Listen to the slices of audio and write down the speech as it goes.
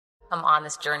Come on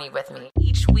this journey with me.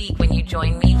 Each week when you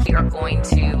join me, we are going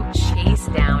to chase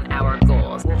down our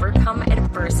goals, overcome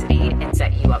adversity, and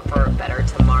set you up for a better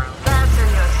tomorrow.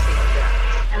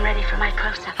 I'm ready for my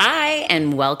close-up. Hi,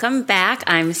 and welcome back.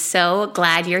 I'm so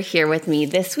glad you're here with me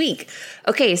this week.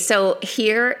 Okay, so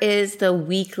here is the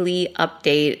weekly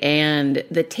update and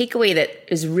the takeaway that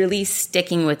is really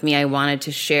sticking with me I wanted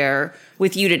to share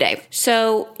with you today.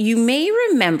 So you may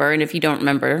remember, and if you don't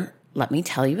remember, let me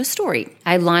tell you a story.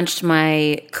 I launched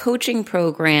my coaching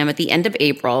program at the end of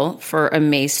April for a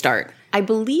May start. I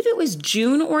believe it was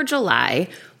June or July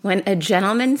when a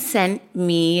gentleman sent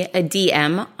me a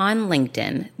DM on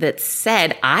LinkedIn that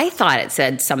said, I thought it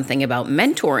said something about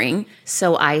mentoring.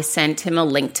 So I sent him a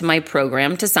link to my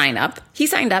program to sign up. He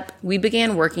signed up. We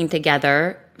began working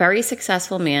together. Very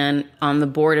successful man on the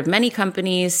board of many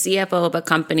companies, CFO of a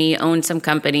company, owned some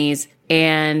companies.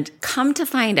 And come to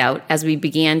find out, as we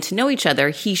began to know each other,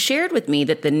 he shared with me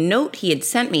that the note he had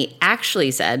sent me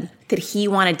actually said that he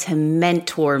wanted to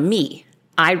mentor me.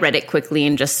 I read it quickly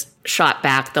and just shot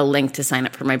back the link to sign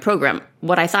up for my program.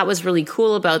 What I thought was really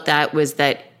cool about that was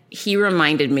that he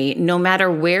reminded me, no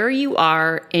matter where you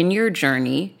are in your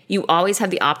journey, you always have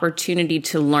the opportunity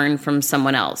to learn from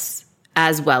someone else,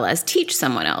 as well as teach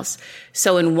someone else.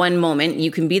 So in one moment,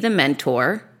 you can be the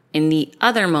mentor. In the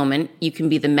other moment, you can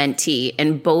be the mentee,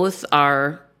 and both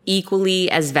are equally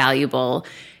as valuable.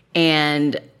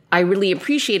 And I really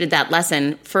appreciated that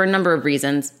lesson for a number of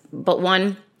reasons. But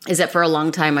one is that for a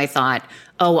long time, I thought,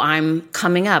 oh, I'm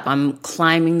coming up. I'm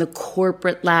climbing the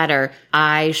corporate ladder.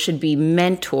 I should be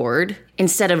mentored,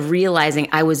 instead of realizing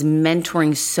I was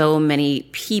mentoring so many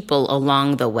people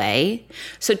along the way.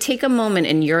 So take a moment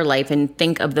in your life and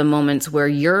think of the moments where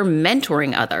you're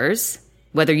mentoring others,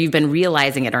 whether you've been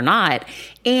realizing it or not,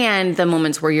 and the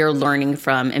moments where you're learning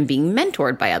from and being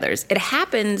mentored by others. It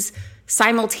happens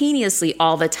simultaneously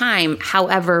all the time.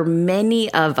 However,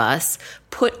 many of us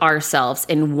put ourselves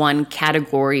in one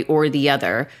category or the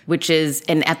other, which is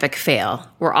an epic fail.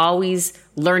 We're always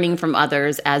learning from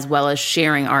others as well as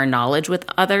sharing our knowledge with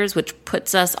others, which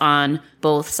puts us on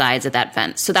both sides of that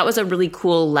fence. So that was a really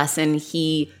cool lesson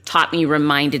he taught me,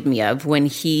 reminded me of when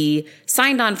he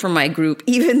signed on for my group,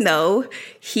 even though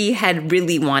he had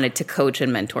really wanted to coach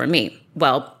and mentor me.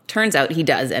 Well, turns out he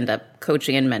does end up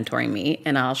coaching and mentoring me,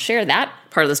 and I'll share that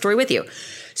part of the story with you.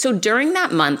 So during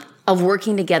that month of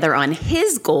working together on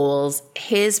his goals,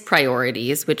 his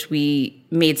priorities, which we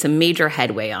made some major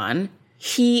headway on,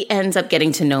 he ends up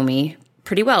getting to know me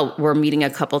pretty well. We're meeting a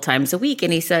couple times a week,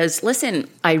 and he says, listen,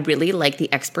 I really like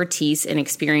the expertise and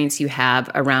experience you have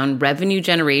around revenue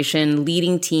generation,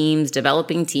 leading teams,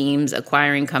 developing teams,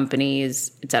 acquiring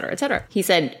companies, et cetera, et cetera. He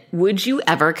said, would you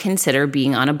ever consider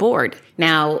being on a board?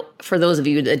 Now, for those of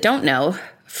you that don't know,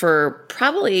 for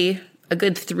probably a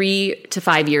good 3 to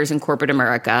 5 years in corporate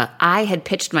America, I had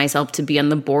pitched myself to be on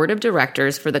the board of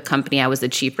directors for the company I was the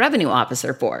chief revenue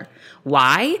officer for.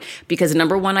 Why? Because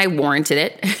number one, I warranted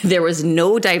it. There was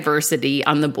no diversity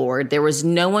on the board. There was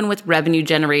no one with revenue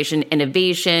generation,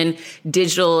 innovation,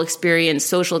 digital experience,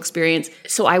 social experience.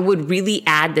 So I would really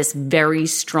add this very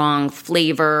strong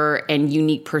flavor and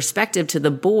unique perspective to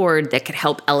the board that could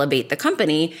help elevate the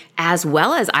company, as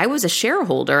well as I was a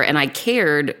shareholder and I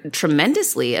cared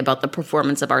tremendously about the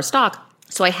performance of our stock.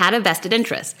 So I had a vested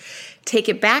interest. Take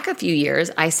it back a few years,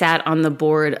 I sat on the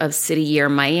board of City Year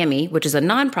Miami, which is a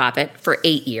nonprofit, for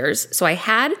 8 years. So I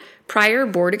had prior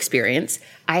board experience.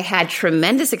 I had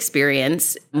tremendous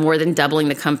experience, more than doubling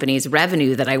the company's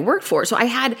revenue that I worked for. So I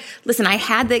had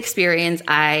the experience.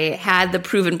 I had the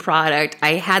proven product.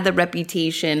 I had the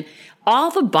reputation. All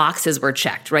the boxes were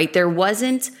checked, right? There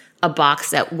wasn't a box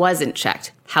that wasn't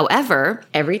checked. However,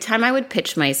 every time I would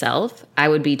pitch myself, I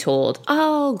would be told,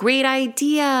 oh, great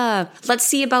idea. Let's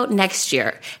see about next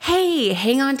year. Hey,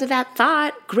 hang on to that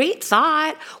thought. Great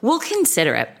thought. We'll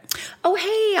consider it. Oh,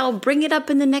 hey, I'll bring it up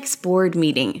in the next board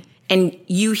meeting. And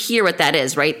you hear what that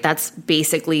is, right? That's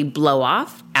basically blow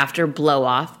off after blow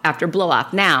off after blow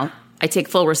off. Now, I take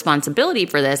full responsibility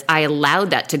for this. I allowed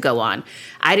that to go on.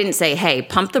 I didn't say, hey,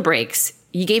 pump the brakes.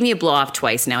 You gave me a blow off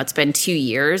twice now. It's been 2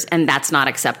 years, and that's not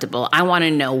acceptable. I want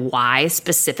to know why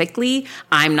specifically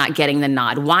I'm not getting the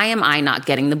nod. Why am I not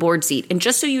getting the board seat? And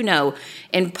just so you know,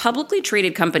 in publicly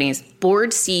traded companies,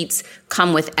 board seats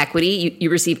come with equity. You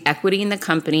receive equity in the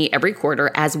company every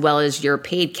quarter, as well as your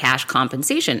paid cash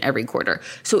compensation every quarter.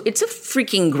 So it's a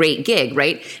freaking great gig,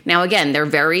 right? Now, again, they're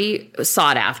very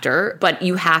sought after, but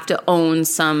you have to own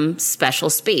some special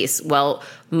space. Well,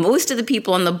 most of the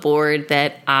people on the board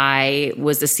that I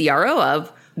was the CRO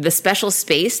of The special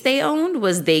space they owned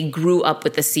was they grew up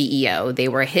with the CEO. They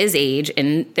were his age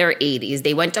in their 80s.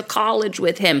 They went to college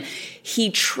with him. He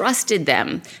trusted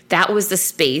them. That was the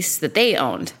space that they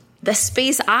owned. The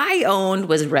space I owned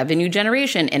was revenue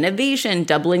generation, innovation,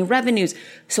 doubling revenues.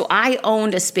 So I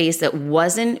owned a space that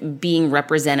wasn't being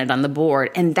represented on the board.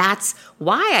 And that's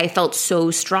why I felt so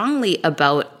strongly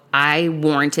about I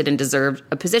warranted and deserved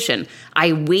a position.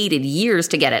 I waited years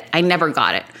to get it. I never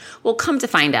got it. Well, come to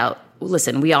find out,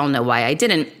 listen, we all know why I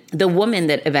didn't. The woman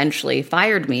that eventually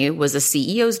fired me was the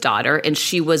CEO's daughter, and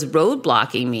she was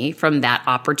roadblocking me from that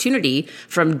opportunity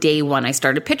from day one I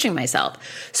started pitching myself.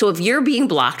 So if you're being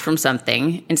blocked from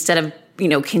something, instead of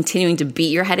continuing to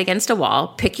beat your head against a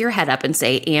wall, pick your head up and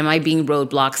say, am I being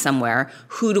roadblocked somewhere?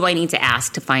 Who do I need to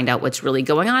ask to find out what's really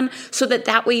going on? So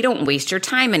that way you don't waste your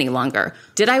time any longer.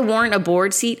 Did I warrant a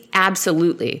board seat?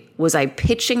 Absolutely. Was I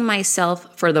pitching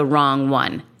myself for the wrong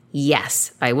one?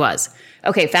 Yes, I was.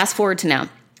 Okay, fast forward to now.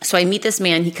 So I meet this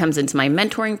man. He comes into my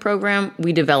mentoring program.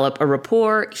 We develop a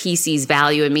rapport. He sees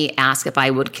value in me, asks if I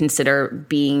would consider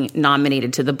being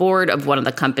nominated to the board of one of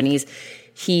the companies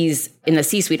he's in the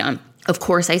C-suite on. Of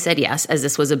course, I said yes, as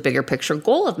this was a bigger picture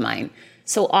goal of mine.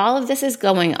 So all of this is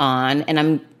going on, and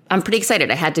I'm pretty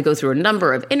excited. I had to go through a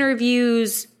number of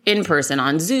interviews in person,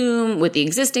 on Zoom, with the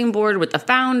existing board, with the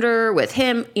founder, with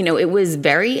him. It was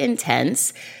very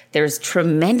intense. There's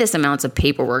tremendous amounts of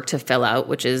paperwork to fill out,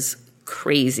 which is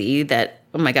crazy that,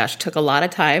 oh my gosh, took a lot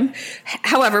of time.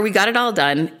 However, we got it all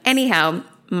done. Anyhow,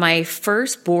 my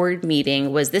first board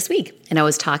meeting was this week, and I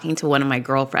was talking to one of my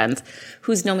girlfriends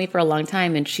who's known me for a long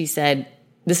time, and she said,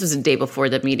 this was the day before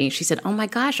the meeting, she said, oh my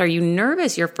gosh, are you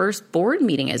nervous? Your first board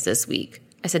meeting is this week.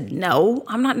 I said, no,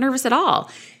 I'm not nervous at all.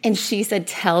 And she said,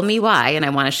 tell me why, and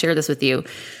I want to share this with you.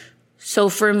 So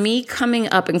for me, coming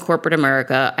up in corporate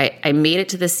America, I made it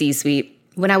to the C-suite.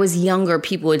 When I was younger,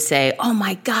 people would say, oh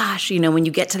my gosh, when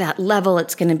you get to that level,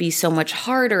 it's going to be so much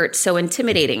harder. It's so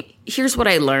intimidating. Here's what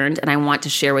I learned, and I want to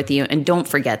share with you, and don't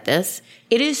forget this.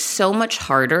 It is so much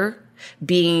harder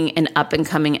being an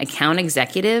up-and-coming account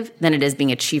executive than it is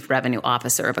being a chief revenue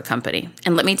officer of a company.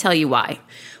 And let me tell you why.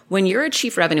 When you're a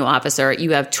chief revenue officer,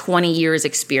 you have 20 years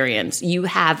experience. You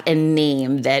have a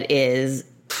name that is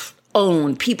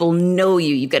owned. People know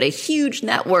you. You've got a huge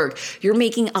network. You're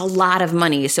making a lot of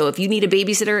money. So if you need a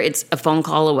babysitter, it's a phone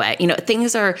call away.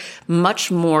 Things are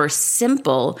much more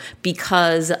simple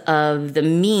because of the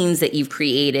means that you've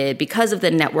created, because of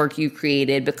the network you've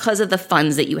created, because of the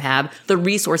funds that you have, the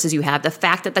resources you have, the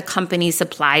fact that the company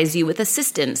supplies you with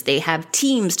assistance. They have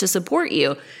teams to support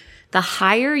you. The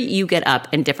higher you get up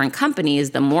in different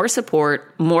companies, the more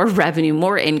support, more revenue,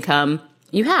 more income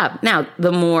you have. Now,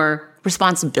 the more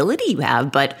responsibility you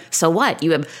have, but so what?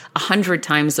 You have 100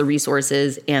 times the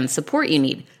resources and support you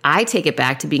need. I take it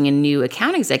back to being a new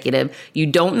account executive. You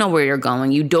don't know where you're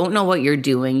going. You don't know what you're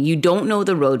doing. You don't know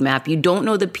the roadmap. You don't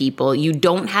know the people. You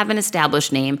don't have an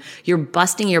established name. You're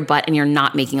busting your butt and you're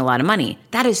not making a lot of money.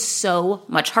 That is so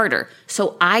much harder.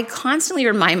 So I constantly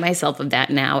remind myself of that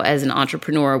now as an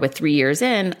entrepreneur with 3 years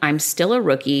in. I'm still a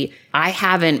rookie. I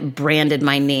haven't branded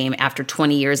my name after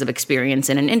 20 years of experience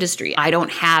in an industry. I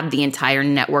don't have the entire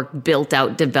network built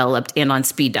out, developed, and on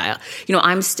speed dial.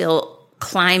 I'm still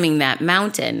climbing that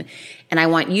mountain. And I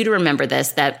want you to remember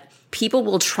this, that people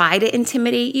will try to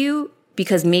intimidate you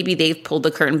because maybe they've pulled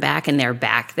the curtain back and they're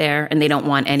back there and they don't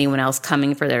want anyone else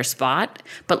coming for their spot.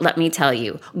 But let me tell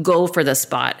you, go for the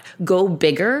spot. Go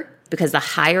bigger, because the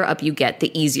higher up you get,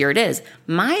 the easier it is.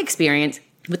 My experience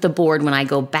with the board, when I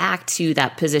go back to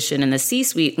that position in the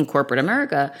C-suite in corporate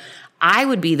America, I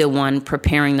would be the one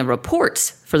preparing the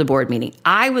reports for the board meeting.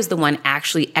 I was the one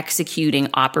actually executing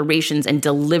operations and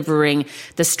delivering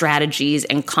the strategies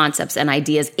and concepts and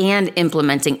ideas and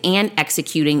implementing and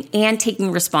executing and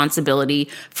taking responsibility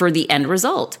for the end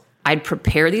result. I'd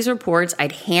prepare these reports.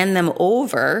 I'd hand them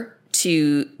over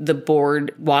to the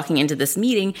board walking into this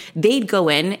meeting. They'd go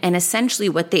in, and essentially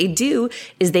what they do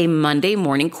is they Monday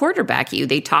morning quarterback you.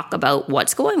 They talk about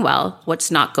what's going well, what's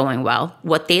not going well,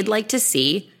 what they'd like to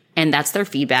see. And that's their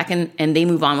feedback, and they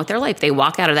move on with their life. They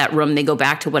walk out of that room, they go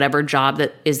back to whatever job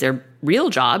that is their real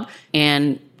job,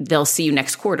 and they'll see you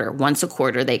next quarter. Once a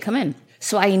quarter, they come in.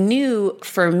 So I knew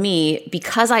for me,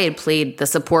 because I had played the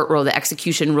support role, the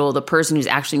execution role, the person who's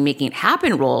actually making it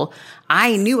happen role,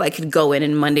 I knew I could go in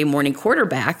and Monday morning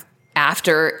quarterback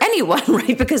after anyone,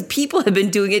 right? Because people have been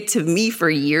doing it to me for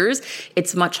years.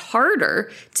 It's much harder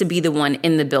to be the one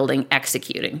in the building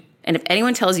executing. And if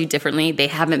anyone tells you differently, they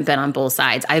haven't been on both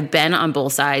sides. I've been on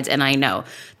both sides, and I know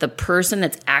the person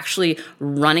that's actually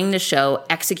running the show,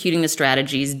 executing the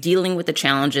strategies, dealing with the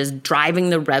challenges, driving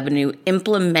the revenue,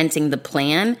 implementing the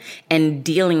plan, and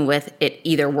dealing with it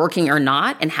either working or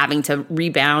not and having to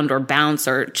rebound or bounce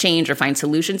or change or find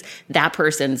solutions, that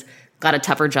person's got a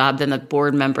tougher job than the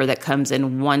board member that comes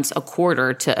in once a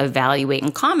quarter to evaluate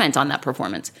and comment on that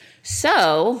performance.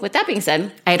 So with that being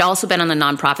said, I had also been on the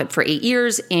nonprofit for 8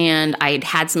 years, and I had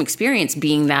had some experience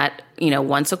being that,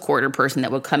 once a quarter person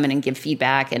that would come in and give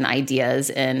feedback and ideas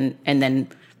and then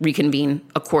reconvene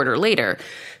a quarter later.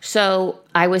 So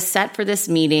I was set for this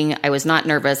meeting. I was not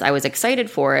nervous. I was excited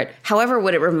for it. However,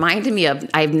 what it reminded me of,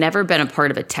 I've never been a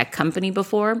part of a tech company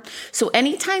before. So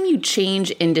anytime you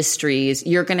change industries,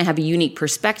 you're going to have a unique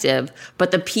perspective,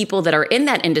 but the people that are in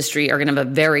that industry are going to have a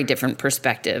very different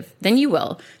perspective than you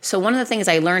will. So one of the things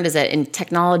I learned is that in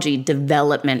technology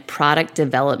development, product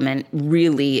development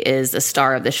really is the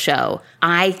star of the show.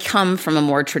 I come from a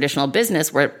more traditional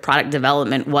business where product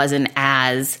development wasn't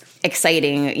as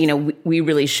exciting. We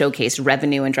really showcase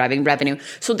revenue and driving revenue.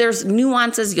 So there's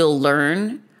nuances you'll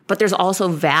learn, but there's also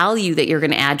value that you're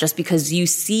going to add just because you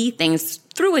see things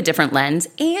through a different lens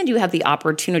and you have the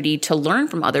opportunity to learn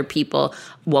from other people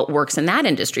what works in that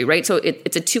industry, right? So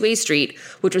it's a two-way street,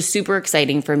 which was super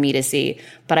exciting for me to see.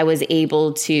 But I was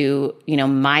able to,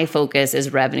 my focus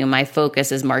is revenue, my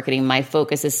focus is marketing, my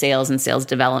focus is sales and sales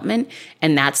development.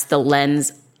 And that's the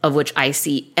lens of which I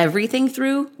see everything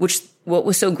through, what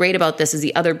was so great about this is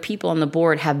the other people on the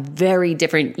board have very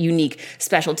different, unique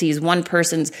specialties. One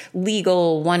person's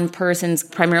legal, one person's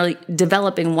primarily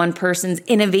developing, one person's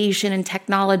innovation and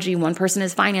technology, one person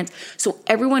is finance. So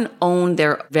everyone owned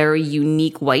their very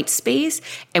unique white space.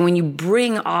 And when you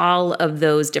bring all of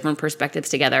those different perspectives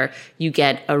together, you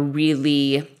get a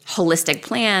really holistic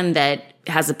plan that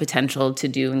has the potential to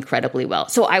do incredibly well.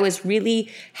 So I was really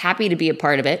happy to be a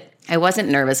part of it. I wasn't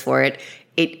nervous for it.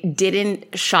 It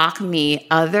didn't shock me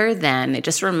other than it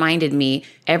just reminded me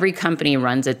every company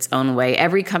runs its own way.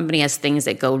 Every company has things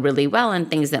that go really well and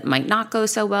things that might not go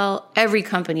so well. Every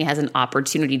company has an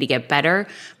opportunity to get better,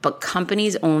 but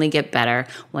companies only get better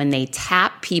when they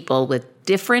tap people with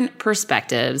different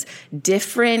perspectives,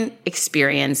 different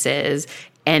experiences,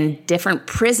 and different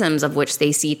prisms of which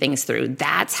they see things through.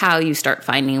 That's how you start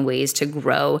finding ways to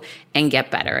grow and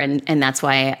get better. And that's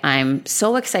why I'm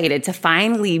so excited to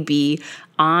finally be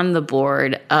on the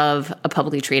board of a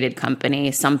publicly traded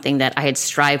company, something that I had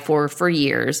strived for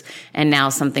years, and now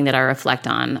something that I reflect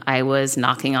on. I was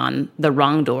knocking on the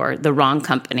wrong door, the wrong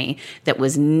company that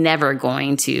was never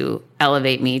going to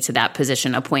elevate me to that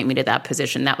position, appoint me to that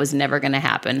position. That was never going to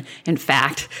happen. In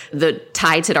fact, the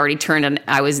tides had already turned, and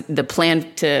the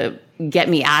plan to get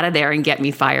me out of there and get me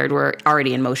fired were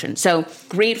already in motion. So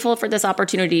grateful for this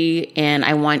opportunity. And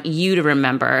I want you to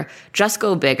remember, just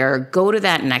go bigger, go to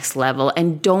that next level,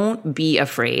 and don't be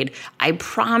afraid. I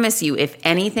promise you, if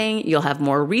anything, you'll have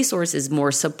more resources,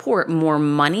 more support, more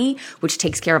money, which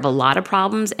takes care of a lot of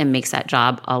problems and makes that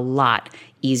job a lot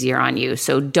easier on you.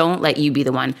 So don't let you be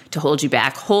the one to hold you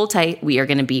back. Hold tight. We are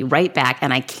going to be right back.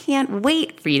 And I can't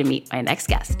wait for you to meet my next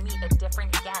guest. Meet a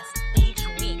different guest each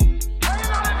week.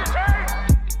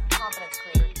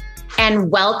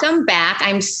 And welcome back.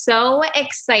 I'm so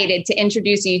excited to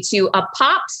introduce you to a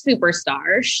pop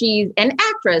superstar. She's an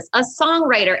actress, a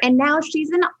songwriter, and now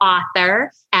she's an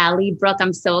author. Ally Brooke,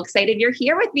 I'm so excited you're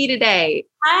here with me today.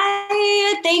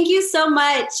 Hi, thank you so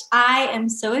much. I am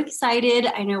so excited.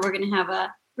 I know we're going to have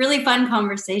a really fun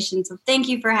conversation. So thank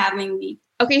you for having me.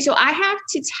 Okay, so I have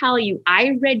to tell you,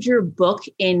 I read your book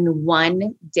in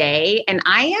one day, and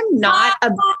I am not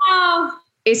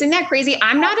isn't that crazy?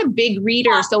 I'm not a big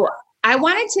reader. So I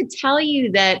wanted to tell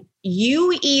you that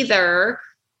you either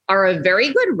are a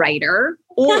very good writer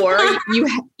or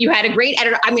you had a great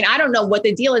editor. I mean, I don't know what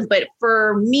the deal is, but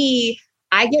for me,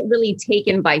 I get really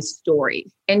taken by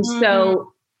story. And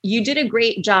so you did a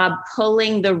great job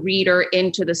pulling the reader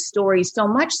into the story, so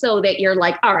much so that you're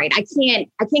like, all right, I can't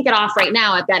get off right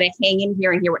now. I've got to hang in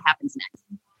here and hear what happens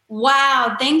next.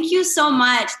 Wow. Thank you so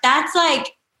much.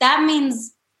 That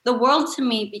means the world to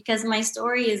me, because my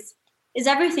story is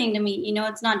everything to me. You know,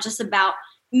 it's not just about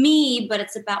me, but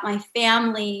it's about my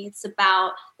family. It's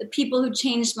about the people who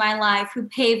changed my life, who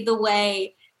paved the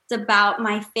way. It's about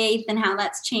my faith and how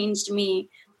that's changed me.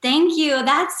 Thank you.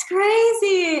 That's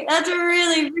crazy. That's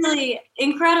really, really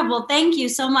incredible. Thank you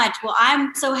so much. Well,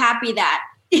 I'm so happy that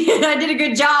I did a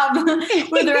good job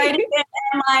with writing it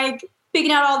and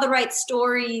picking out all the right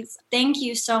stories. Thank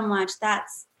you so much. That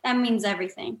means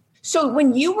everything. So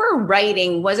when you were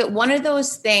writing, was it one of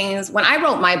those things, when I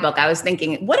wrote my book, I was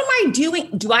thinking, what am I doing?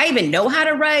 Do I even know how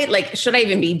to write? Like, should I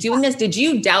even be doing this? Did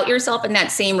you doubt yourself in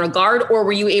that same regard? Or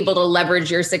were you able to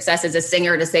leverage your success as a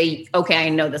singer to say, okay, I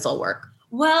know this will work?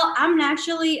 Well, I'm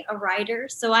naturally a writer,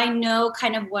 so I know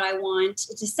kind of what I want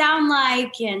it to sound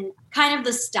like and kind of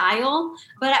the style.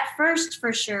 But at first,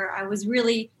 for sure, I was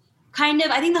really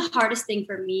I think the hardest thing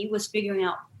for me was figuring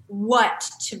out what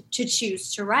to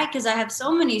choose to write, because I have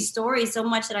so many stories, so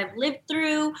much that I've lived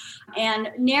through, and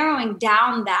narrowing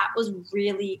down that was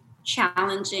really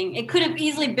challenging. It could have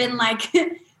easily been like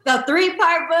the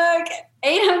 3-part book,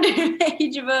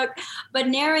 800-page book, but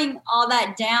narrowing all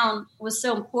that down was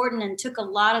so important and took a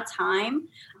lot of time.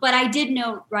 But I did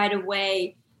know right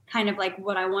away kind of like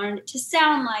what I wanted it to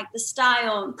sound like, the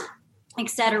style,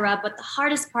 etc. But the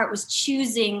hardest part was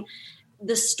choosing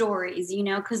the stories,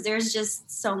 because there's just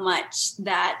so much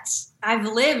that I've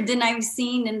lived and I've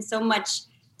seen, and so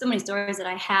many stories that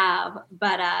I have.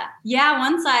 But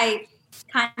once I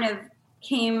kind of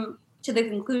came to the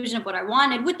conclusion of what I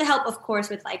wanted, with the help, of course,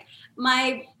 with like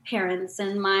my parents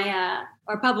and my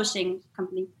our publishing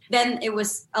company, then it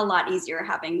was a lot easier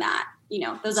having that,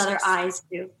 those other eyes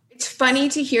too. It's funny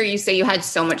to hear you say you had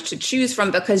so much to choose from,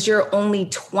 because you're only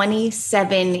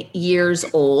 27 years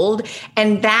old.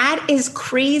 And that is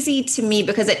crazy to me,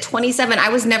 because at 27, I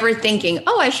was never thinking,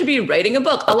 oh, I should be writing a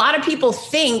book. A lot of people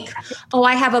think, oh,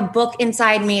 I have a book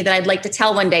inside me that I'd like to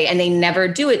tell one day, and they never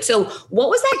do it. So what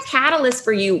was that catalyst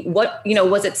for you? What,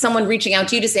 was it someone reaching out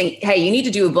to you to say, hey, you need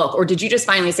to do a book? Or did you just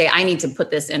finally say, I need to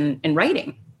put this in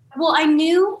writing? Well, I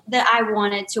knew that I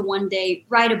wanted to one day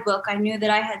write a book. I knew that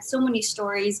I had so many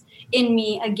stories in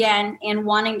me again, and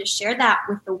wanting to share that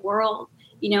with the world.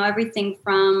 Everything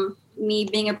from me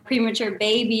being a premature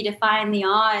baby, defying the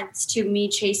odds, to me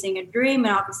chasing a dream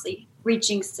and obviously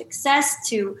reaching success,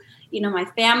 to, my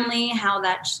family, how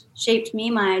that shaped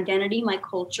me, my identity, my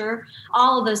culture,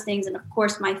 all of those things. And of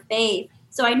course, my faith.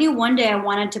 So I knew one day I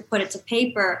wanted to put it to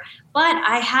paper, but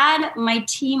I had my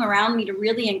team around me to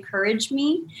really encourage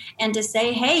me and to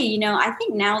say, hey, I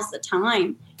think now's the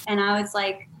time. And I was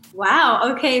like,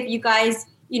 wow, okay, if you guys,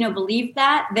 believe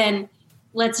that, then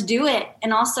let's do it.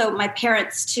 And also my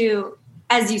parents too,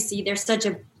 as you see, they're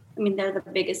they're the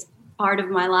biggest part of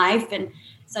my life and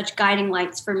such guiding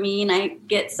lights for me. And I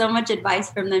get so much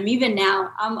advice from them. Even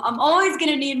now, I'm always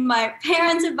going to need my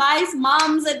parents' advice,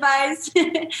 mom's advice.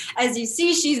 As you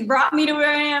see, she's brought me to where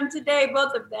I am today,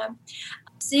 both of them.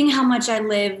 Seeing how much I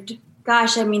lived,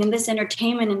 gosh, in this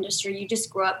entertainment industry, you just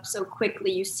grow up so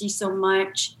quickly. You see so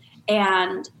much.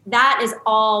 And that is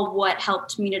all what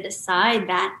helped me to decide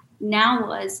that now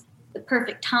was the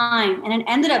perfect time. And it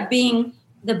ended up being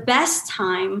the best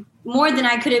time, more than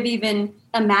I could have even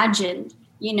imagined.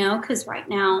 Because right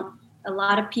now, a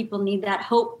lot of people need that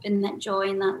hope and that joy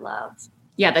and that love.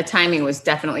 Yeah, the timing was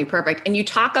definitely perfect. And you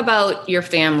talk about your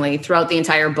family throughout the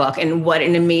entire book and what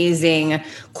an amazing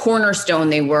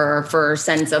cornerstone they were for a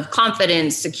sense of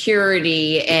confidence,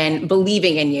 security, and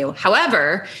believing in you.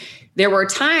 However, there were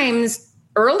times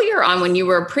earlier on when you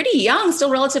were pretty young, still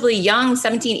relatively young,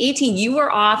 17, 18, you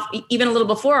were off even a little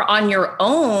before on your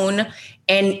own.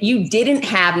 And you didn't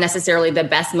have necessarily the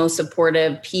best, most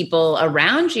supportive people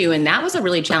around you. And that was a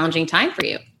really challenging time for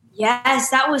you. Yes,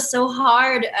 that was so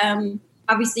hard.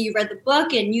 Obviously, you read the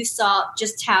book and you saw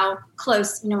just how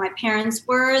close, my parents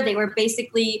were. They were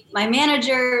basically my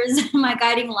managers, my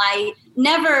guiding light.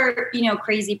 Never,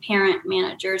 crazy parent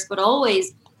managers, but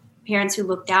always parents who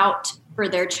looked out for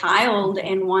their child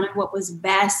and wanted what was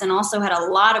best, and also had a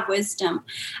lot of wisdom.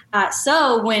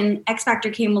 So when X Factor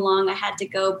came along, I had to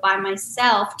go by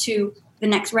myself to the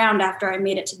next round after I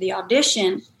made it to the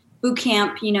audition. Boot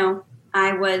camp,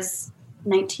 I was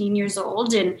 19 years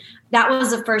old, and that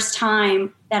was the first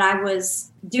time that I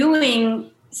was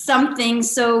doing something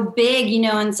so big,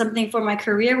 and something for my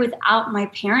career without my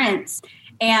parents.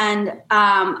 And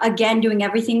again, doing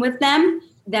everything with them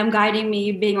guiding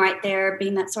me, being right there,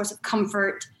 being that source of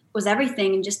comfort was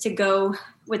everything. And just to go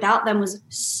without them was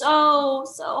so,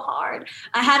 so hard.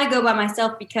 I had to go by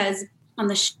myself because on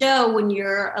the show, when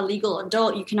you're a legal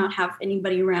adult, you cannot have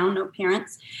anybody around, no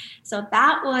parents. So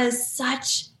that was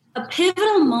such a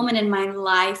pivotal moment in my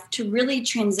life to really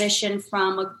transition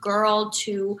from a girl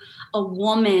to a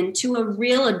woman to a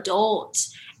real adult.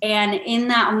 And in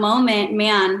that moment,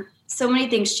 man, so many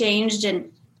things changed. And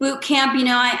boot camp,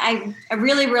 I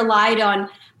really relied on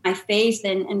my faith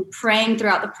and praying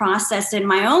throughout the process and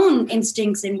my own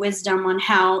instincts and wisdom on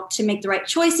how to make the right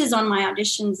choices on my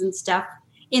auditions and stuff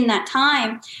in that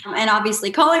time. And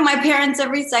obviously calling my parents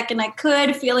every second I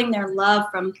could, feeling their love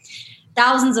from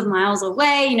thousands of miles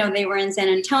away. You know, they were in San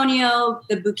Antonio.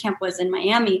 The boot camp was in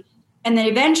Miami. And then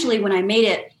eventually when I made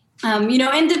it, you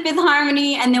know, into Fifth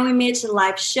Harmony, and then we made it to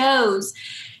live shows,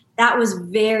 that was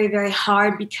very, very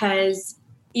hard because,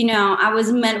 you know, I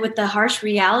was met with the harsh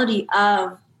reality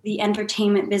of the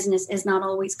entertainment business is not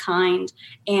always kind.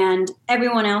 And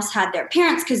everyone else had their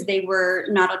parents because they were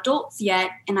not adults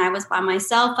yet. And I was by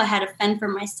myself. I had to fend for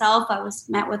myself. I was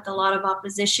met with a lot of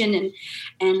opposition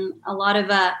and a lot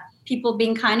of people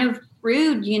being kind of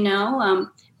rude, you know,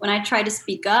 when I tried to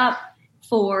speak up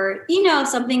for, you know,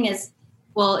 something as,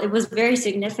 well, it was very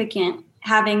significant,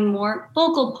 having more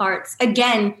vocal parts.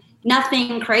 Again,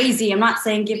 nothing crazy. I'm not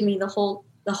saying give me the whole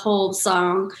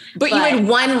song. But you had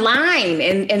one line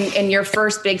in your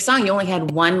first big song. You only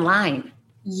had one line.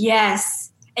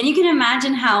 Yes. And you can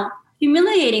imagine how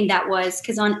humiliating that was,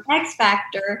 because on X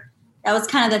Factor, that was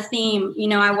kind of the theme. You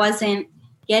know, I wasn't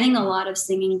getting a lot of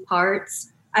singing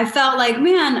parts. I felt like,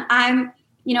 man, I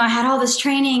had all this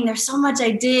training. There's so much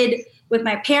I did with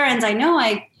my parents. I know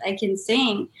I can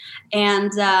sing.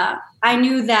 And I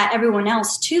knew that everyone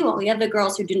else too, all the other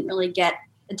girls who didn't really get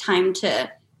the time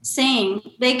to sing,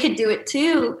 they could do it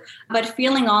too. But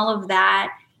feeling all of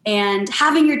that and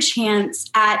having your chance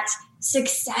at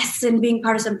success and being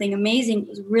part of something amazing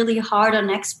was really hard on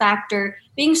X Factor.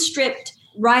 Being stripped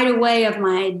right away of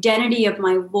my identity, of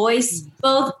my voice,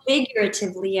 both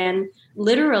figuratively and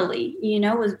literally, you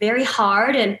know, was very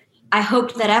hard. And I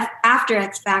hoped that after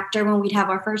X Factor, when we'd have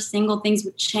our first single, things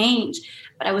would change.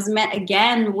 But I was met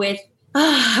again with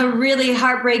a really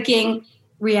heartbreaking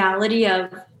reality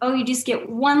of, oh, you just get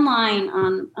one line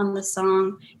on the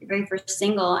song, your very first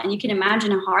single. And you can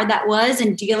imagine how hard that was,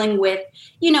 and dealing with,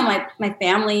 you know, my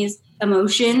family's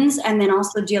emotions, and then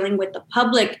also dealing with the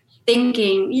public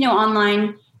thinking, you know,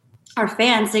 online, our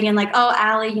fans thinking like, oh,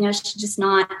 Allie, you know, she's just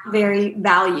not very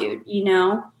valued, you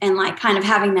know, and like kind of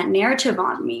having that narrative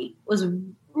on me was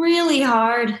really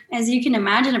hard. As you can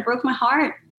imagine, it broke my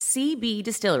heart.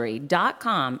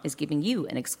 CBDistillery.com is giving you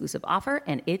an exclusive offer,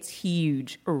 and it's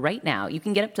huge. Right now, you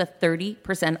can get up to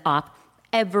 30% off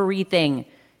everything.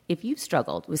 If you've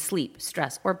struggled with sleep,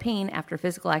 stress, or pain after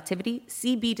physical activity,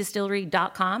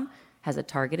 CBDistillery.com has a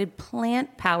targeted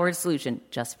plant-powered solution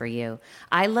just for you.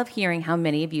 I love hearing how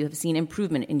many of you have seen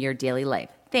improvement in your daily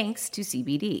life thanks to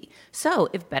CBD. So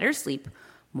if better sleep,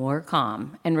 more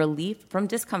calm, and relief from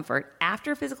discomfort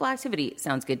after physical activity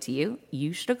sounds good to you,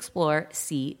 you should explore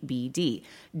CBD.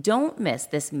 Don't miss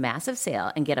this massive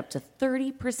sale and get up to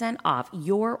 30% off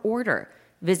your order.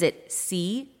 Visit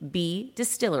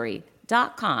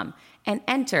cbdistillery.com and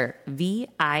enter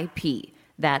VIP.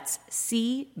 That's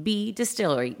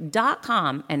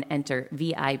cbdistillery.com and enter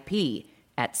VIP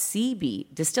at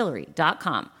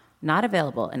cbdistillery.com. Not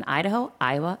available in Idaho,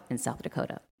 Iowa, and South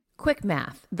Dakota. Quick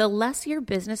math. The less your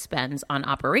business spends on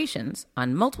operations,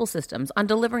 on multiple systems, on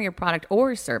delivering your product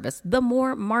or service, the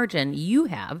more margin you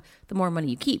have, the more money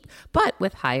you keep. But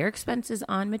with higher expenses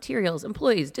on materials,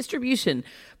 employees, distribution,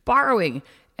 borrowing,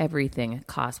 everything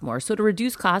costs more. So to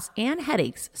reduce costs and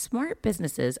headaches, smart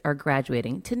businesses are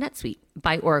graduating to NetSuite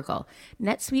by Oracle.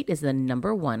 NetSuite is the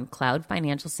 #1 cloud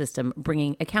financial system,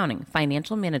 bringing accounting,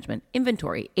 financial management,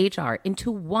 inventory, HR into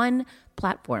one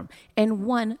platform and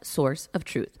one source of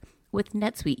truth. With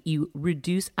NetSuite, you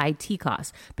reduce IT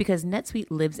costs because NetSuite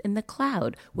lives in the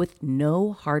cloud with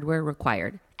no hardware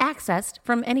required, accessed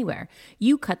from anywhere.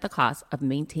 You cut the cost of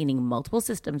maintaining multiple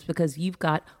systems because you've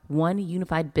got one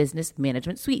unified business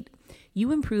management suite.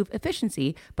 You improve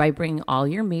efficiency by bringing all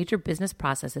your major business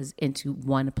processes into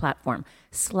one platform,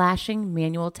 slashing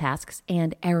manual tasks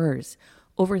and errors.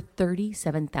 Over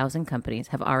 37,000 companies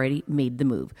have already made the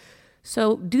move.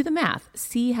 So do the math.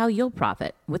 See how you'll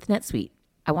profit with NetSuite.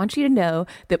 I want you to know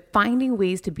that finding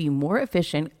ways to be more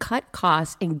efficient, cut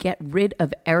costs, and get rid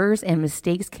of errors and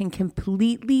mistakes can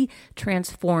completely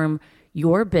transform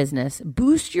your business,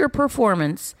 boost your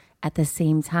performance at the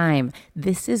same time.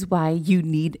 This is why you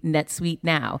need NetSuite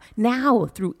now. Now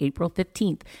through April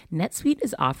 15th, NetSuite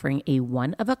is offering a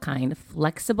one-of-a-kind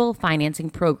flexible financing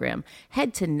program.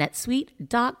 Head to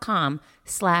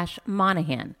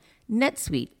netsuite.com/Monahan.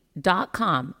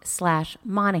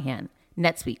 netsuite.com/Monahan.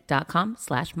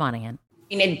 netsuite.com/Monahan.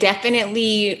 And it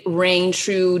definitely rang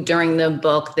true during the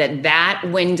book that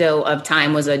window of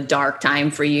time was a dark time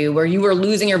for you, where you were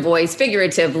losing your voice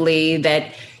figuratively,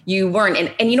 that you weren't.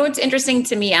 And you know what's interesting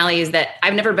to me, Allie, is that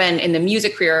I've never been in the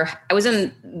music career. I was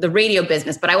in the radio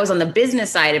business, but I was on the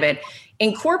business side of it.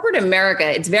 in corporate America,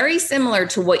 it's very similar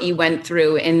to what you went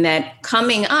through in that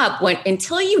coming up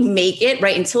until you make it,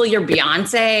 right, until you're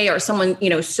Beyonce or someone,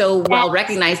 so well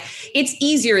recognized, it's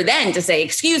easier then to say,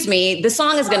 excuse me, the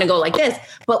song is going to go like this.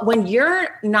 But when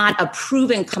you're not a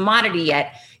proven commodity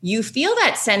yet, you feel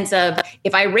that sense of,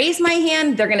 if I raise my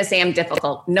hand, they're going to say I'm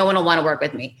difficult. No one will want to work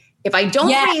with me. If I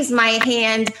don't raise my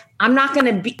hand, I'm not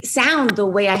going to sound the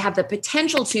way I have the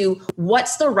potential to.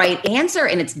 What's the right answer?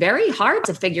 And it's very hard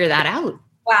to figure that out.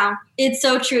 Wow. It's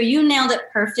so true. You nailed it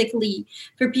perfectly.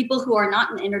 For people who are not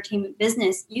in the entertainment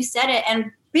business, you said it.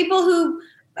 And people who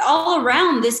all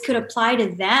around this could apply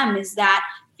to them, is that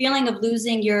feeling of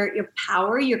losing your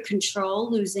power, your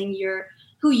control, losing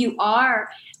who you are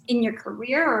in your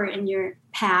career or in your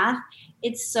path.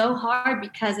 It's so hard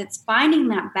because it's finding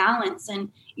that balance.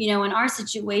 And, in our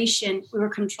situation, we were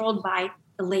controlled by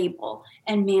the label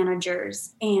and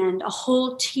managers and a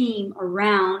whole team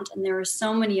around. And there were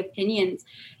so many opinions.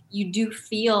 You do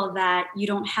feel that you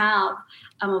don't have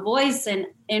a voice. And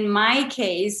in my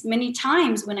case, many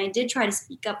times when I did try to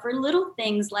speak up for little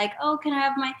things like, oh, can I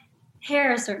have my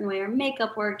hair a certain way or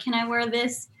makeup, or can I wear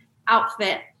this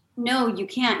outfit? No, you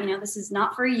can't. This is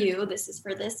not for you. This is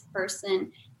for this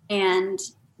person. And,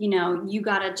 you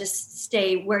got to just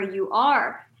stay where you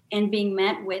are. And being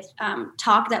met with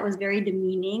talk that was very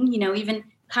demeaning, even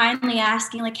kindly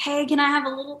asking like, hey, can I have a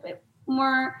little bit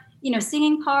more,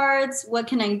 singing parts? What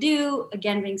can I do?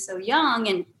 Again, being so young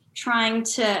and trying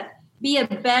to be a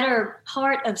better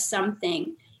part of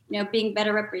something, being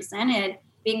better represented,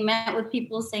 being met with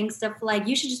people saying stuff like,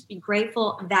 you should just be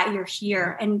grateful that you're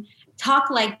here. And talk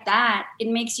like that, it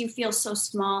makes you feel so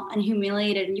small and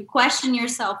humiliated, and you question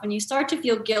yourself and you start to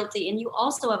feel guilty. And you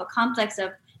also have a complex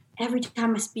of, every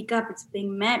time I speak up, it's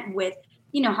being met with,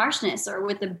 harshness or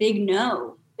with a big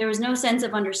no. There was no sense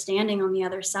of understanding on the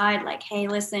other side. Like, hey,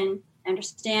 listen, I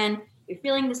understand you're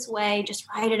feeling this way. Just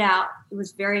write it out. It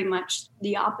was very much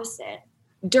the opposite.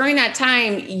 During that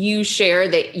time, you share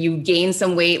that you gained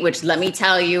some weight, which, let me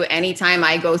tell you, anytime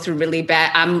I go through really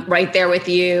bad, I'm right there with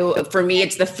you. For me,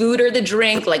 it's the food or the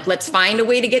drink. Like, let's find a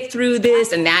way to get through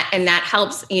this. And that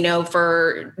helps,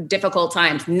 for difficult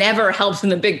times. Never helps in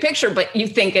the big picture, but you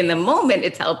think in the moment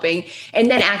it's helping,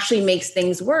 and then actually makes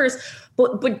things worse.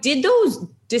 But did those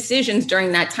decisions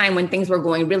during that time when things were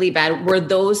going really bad, were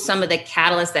those some of the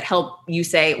catalysts that helped you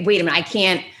say, wait a minute,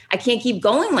 I can't keep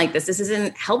going like this. This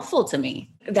isn't helpful to me.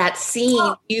 That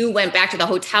scene, you went back to the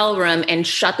hotel room and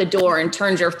shut the door and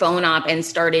turned your phone off and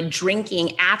started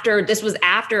drinking after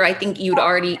I think you'd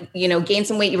already, gained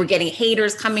some weight. You were getting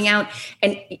haters coming out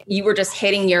and you were just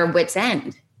hitting your wit's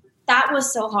end. That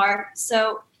was so hard.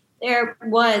 So there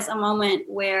was a moment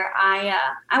where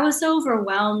I was so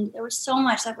overwhelmed. There was so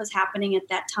much that was happening at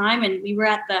that time. And we were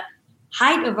at the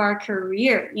height of our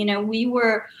career. We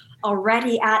were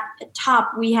already at the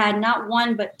top. We had not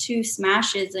one, but 2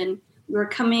 smashes, and we were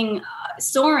coming,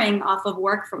 soaring off of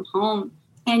work from home.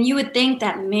 And you would think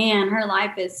that, man, her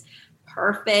life is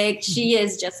perfect. She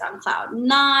is just on cloud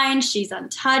 9. She's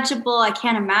untouchable. I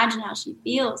can't imagine how she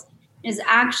feels. It's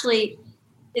actually,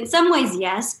 in some ways,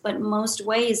 yes, but most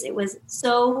ways it was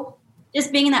so,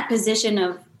 just being in that position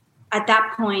of, at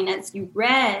that point, as you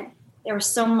read, there was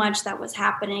so much that was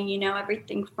happening,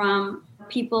 everything from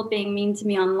people being mean to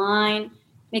me online,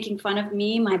 making fun of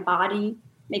me, my body,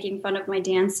 making fun of my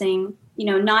dancing,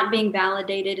 not being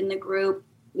validated in the group,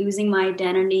 losing my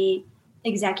identity.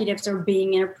 Executives are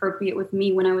being inappropriate with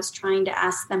me when I was trying to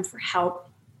ask them for help.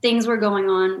 Things were going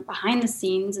on behind the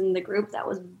scenes in the group that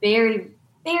was very,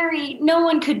 very, no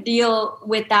one could deal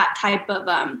with that type of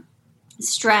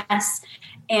stress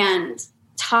and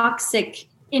toxic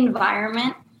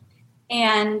environment.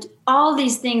 And all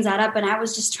these things add up, and I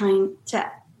was just trying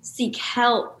to seek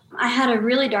help. I had a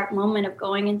really dark moment of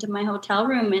going into my hotel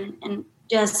room and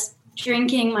just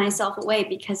drinking myself away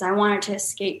because I wanted to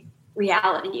escape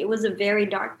reality. It was a very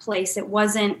dark place. It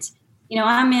wasn't,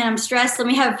 I'm stressed, let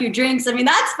me have a few drinks.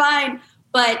 That's fine.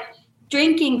 But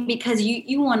drinking because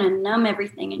you want to numb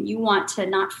everything and you want to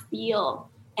not feel.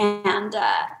 And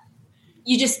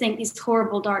you just think these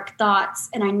horrible, dark thoughts.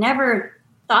 And I never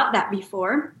thought that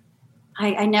before.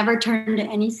 I never turned to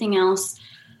anything else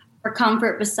for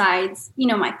comfort besides,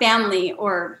 my family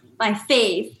or my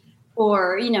faith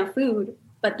or, food.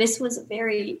 But this was a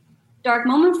very dark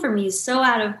moment for me, so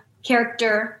out of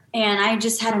character. And I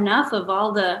just had enough of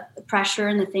all the pressure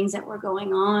and the things that were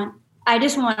going on. I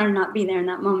just wanted to not be there in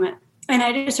that moment. And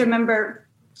I just remember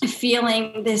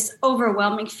feeling this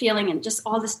overwhelming feeling and just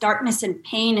all this darkness and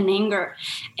pain and anger.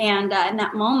 And in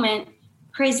that moment,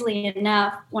 crazily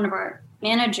enough, one of our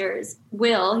managers,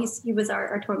 Will, he was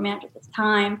our tour manager at the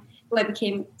time, who I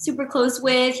became super close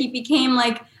with. He became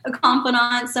like a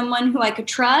confidant, someone who I could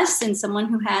trust and someone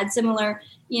who had similar,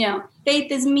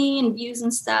 faith as me and views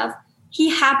and stuff. He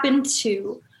happened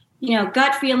to,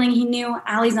 gut feeling. He knew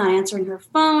Allie's not answering her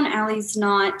phone. Allie's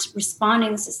not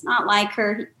responding. This is not like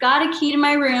her. He got a key to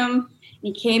my room.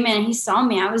 He came in and he saw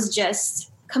me. I was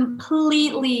just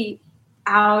completely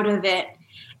out of it.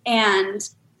 And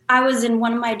I was in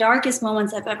one of my darkest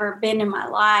moments I've ever been in my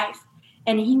life.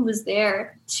 And he was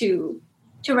there to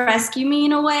rescue me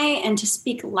in a way and to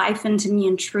speak life into me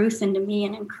and truth into me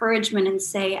and encouragement and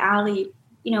say, Allie,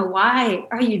 why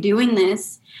are you doing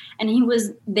this? And he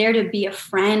was there to be a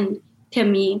friend to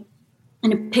me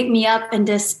and to pick me up and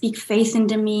to speak faith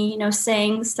into me,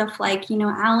 saying stuff like,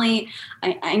 Allie,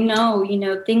 I know,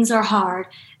 things are hard.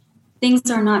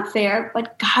 Things are not fair,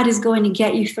 but God is going to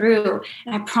get you through.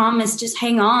 And I promise, just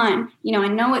hang on. I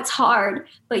know it's hard,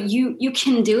 but you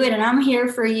can do it. And I'm here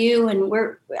for you. And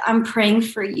I'm praying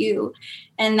for you.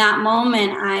 And that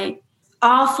moment,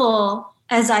 awful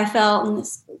as I felt in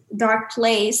this dark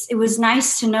place, it was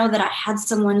nice to know that I had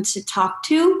someone to talk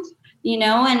to,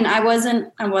 and I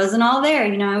wasn't all there.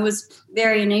 I was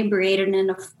very inebriated and in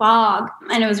a fog,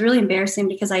 and it was really embarrassing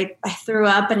because I threw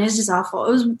up and it was just awful.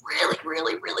 It was really,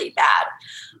 really, really bad.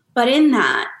 But in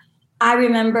that, I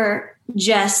remember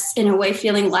just in a way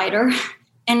feeling lighter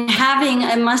and having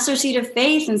a mustard seed of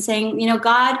faith and saying,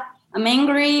 God, I'm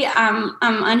angry. I'm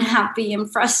unhappy. I'm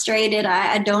frustrated.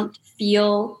 I don't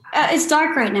feel it's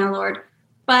dark right now, Lord,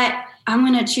 but I'm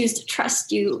going to choose to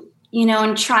trust you,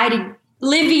 and try to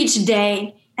live each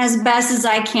day as best as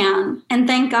I can. And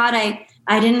thank God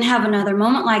I didn't have another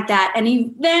moment like that. And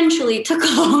eventually, it took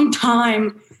a long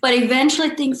time, but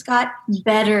eventually things got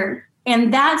better.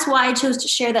 And that's why I chose to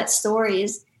share that story,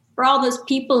 is for all those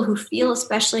people who feel,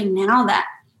 especially now, that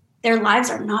their lives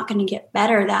are not going to get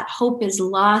better, that hope is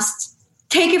lost.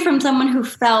 Take it from someone who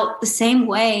felt the same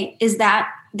way, is that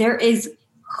there is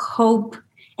hope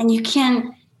and you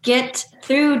can get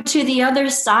through to the other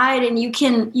side and you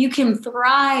can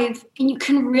thrive and you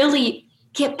can really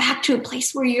get back to a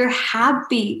place where you're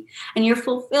happy and you're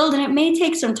fulfilled. And it may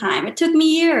take some time. It took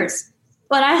me years,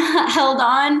 but I held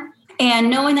on, and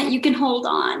knowing that you can hold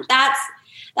on,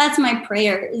 that's my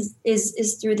prayer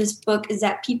is through this book, is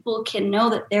that people can know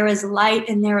that there is light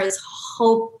and there is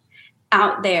hope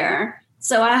out there.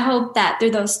 So I hope that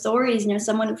through those stories,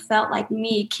 someone who felt like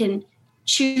me can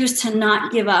choose to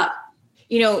not give up.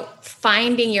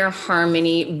 Finding your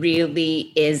harmony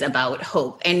really is about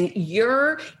hope. And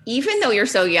even though you're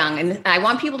so young, and I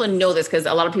want people to know this because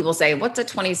a lot of people say, what's a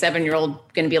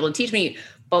 27-year-old going to be able to teach me?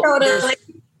 But totally.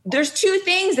 There's two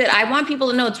things that I want people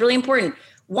to know. It's really important.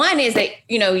 One is that,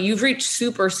 you've reached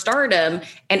superstardom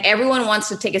and everyone wants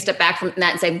to take a step back from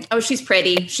that and say, oh, she's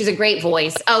pretty. She's a great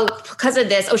voice. Oh, because of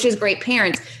this. Oh, she has great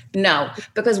parents. No,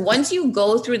 because once you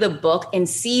go through the book and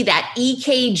see that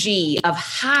EKG of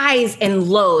highs and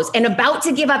lows and about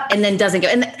to give up and then doesn't give,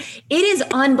 and it is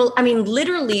unbelievable. I mean,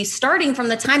 literally starting from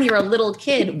the time you're a little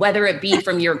kid, whether it be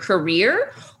from your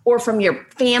career or from your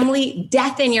family,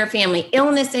 death in your family,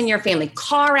 illness in your family,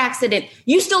 car accident,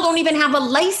 you still don't even have a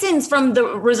license from the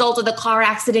result of the car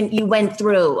accident you went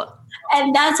through.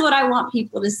 And that's what I want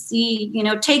people to see,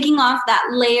 taking off that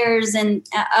layers and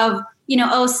of,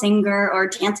 singer or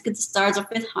Dance Against the Stars or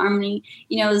Fifth Harmony,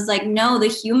 it's like, no, the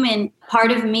human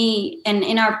part of me, and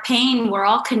in our pain, we're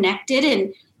all connected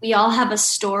and we all have a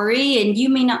story, and you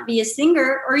may not be a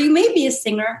singer or you may be a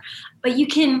singer, but you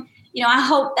can, I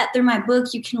hope that through my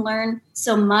book, you can learn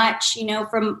so much,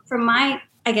 from my,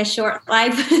 I guess, short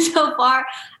life so far.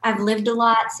 I've lived a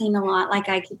lot, seen a lot, like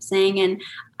I keep saying, and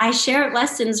I share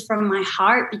lessons from my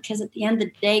heart, because at the end of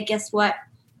the day, guess what?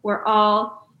 We're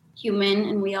all human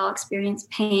and we all experience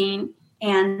pain.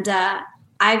 And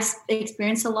I've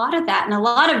experienced a lot of that and a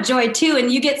lot of joy too.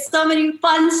 And you get so many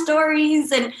fun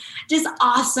stories and just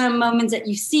awesome moments that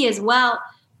you see as well.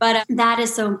 But that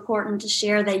is so important to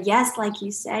share, that, yes, like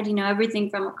you said,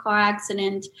 everything from a car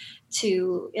accident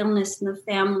to illness in the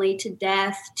family, to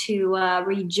death, to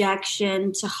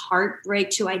rejection, to heartbreak,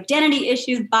 to identity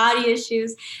issues, body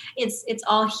issues. It's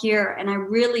all here. And I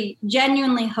really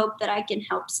genuinely hope that I can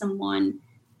help someone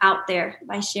out there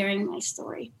by sharing my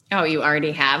story. Oh, you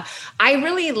already have. I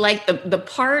really like the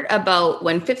part about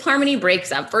when Fifth Harmony breaks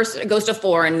up. First it goes to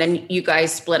 4 and then you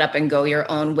guys split up and go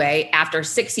your own way after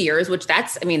 6 years, which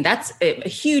that's a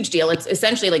huge deal. It's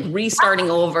essentially like restarting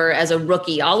over as a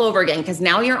rookie all over again, because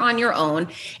now you're on your own,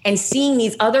 and seeing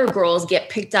these other girls get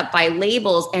picked up by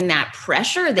labels and that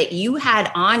pressure that you had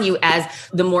on you as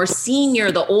the more senior,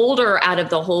 the older out of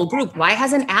the whole group. Why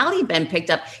hasn't Allie been picked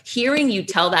up? Hearing you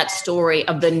tell that story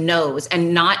of the the no's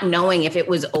and not knowing if it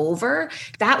was over,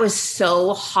 that was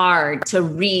so hard to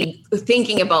read,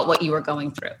 thinking about what you were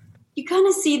going through. You kind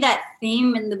of see that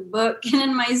theme in the book and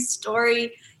in my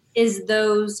story is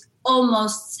those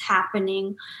almost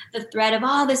happening, the threat of,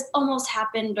 oh, this almost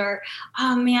happened, or,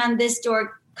 oh man, this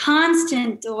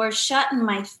constant door shut in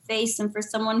my face. And for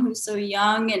someone who's so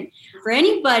young, and for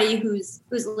anybody who's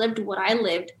lived what I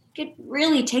lived, it could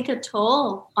really take a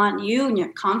toll on you and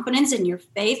your confidence and your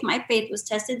faith. My faith was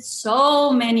tested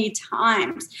so many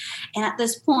times. And at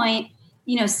this point,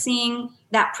 seeing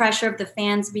that pressure of the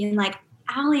fans being like,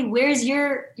 Allie, where's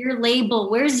your label?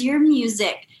 Where's your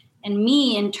music? And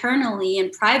me internally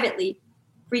and privately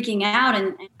freaking out.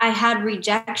 And I had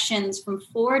rejections from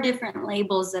 4 different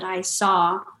labels that I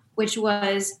saw, which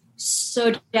was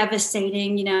so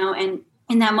devastating, and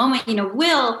in that moment,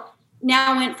 Will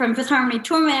now went from Fifth Harmony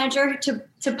tour manager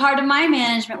to part of my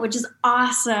management, which is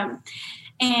awesome.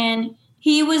 And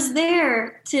he was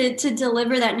there to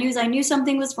deliver that news. I knew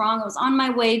something was wrong. I was on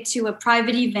my way to a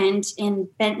private event in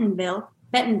Bentonville,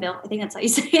 I think that's how you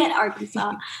say it,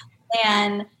 Arkansas.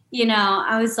 And,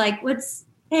 I was like, what's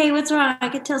wrong? I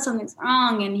could tell something's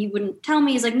wrong. And he wouldn't tell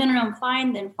me. He's like, no, I'm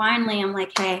fine. Then finally I'm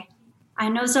like, hey, I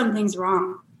know something's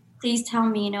wrong. Please tell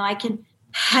me, I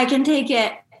can take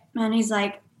it. And he's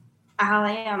like,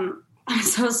 Allie, I'm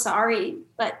so sorry,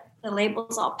 but the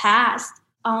label's all passed.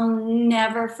 I'll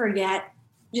never forget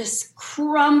just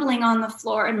crumbling on the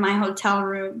floor in my hotel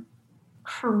room,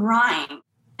 crying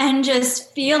and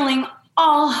just feeling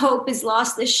all hope is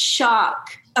lost, this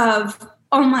shock of,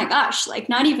 oh my gosh, like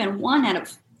not even 1 out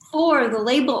of 4 of the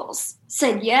labels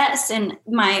said yes. And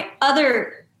my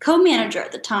other co-manager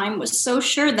at the time was so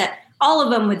sure that all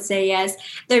of them would say yes.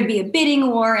 There'd be a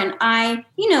bidding war. And I,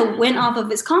 went off of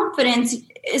his confidence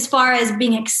as far as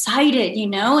being excited,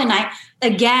 and I,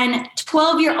 again,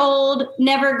 12-year-old,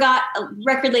 never got a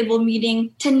record label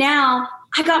meeting, to now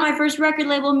I got my first record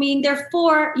label meeting. There are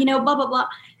 4, blah, blah, blah.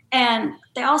 And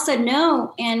they all said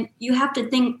no. And you have to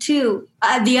think too,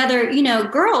 the other,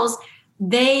 girls,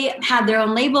 they had their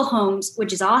own label homes,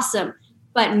 which is awesome,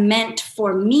 but meant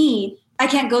for me, I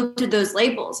can't go to those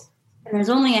labels. And there's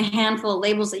only a handful of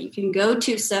labels that you can go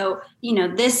to. So,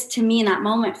 this to me in that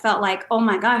moment felt like, oh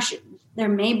my gosh, there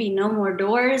may be no more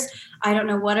doors. I don't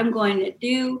know what I'm going to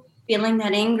do. Feeling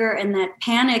that anger and that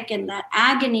panic and that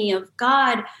agony of,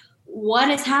 God, what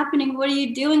is happening? What are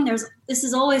you doing? This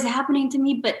is always happening to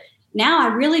me, but now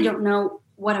I really don't know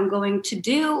what I'm going to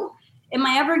do. Am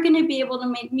I ever going to be able to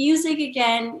make music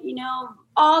again?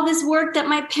 All this work that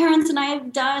my parents and I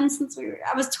have done since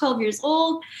I was 12 years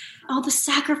old, all the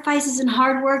sacrifices and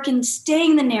hard work and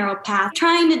staying the narrow path,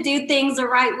 trying to do things the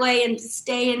right way and to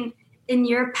stay in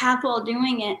your path while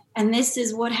doing it. And this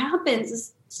is what happens.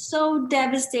 It's so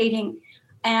devastating.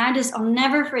 And I'll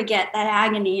never forget that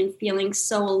agony and feeling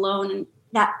so alone, and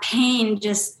that pain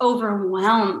just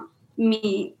overwhelmed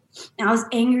me. And I was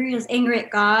angry at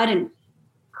God and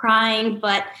crying,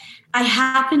 but I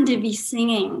happened to be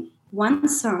singing one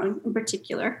song in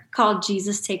particular called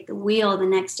Jesus Take the Wheel the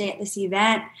next day at this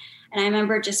event. And I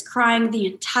remember just crying the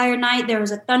entire night. There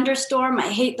was a thunderstorm. I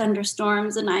hate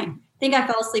thunderstorms. And I think I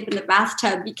fell asleep in the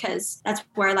bathtub because that's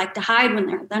where I like to hide when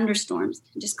there are thunderstorms.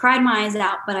 I just cried my eyes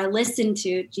out, but I listened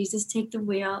to Jesus Take the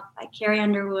Wheel by Carrie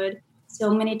Underwood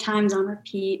so many times on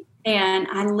repeat. And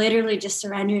I literally just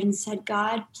surrendered and said,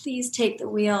 God, please take the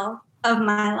wheel of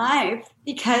my life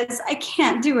because I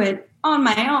can't do it on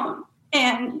my own.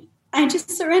 And I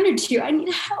just surrendered to you. I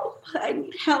need help.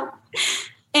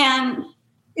 And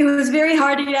it was very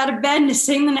hard to get out of bed and to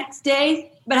sing the next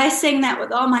day, but I sang that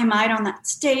with all my might on that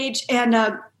stage. And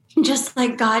just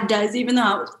like God does, even though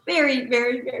I was very,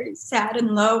 very, very sad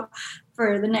and low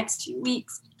for the next few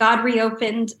weeks, God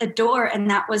reopened a door, and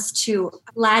that was to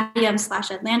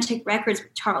Latium/Atlantic Records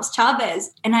with Charles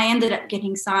Chavez. And I ended up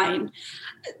getting signed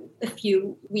a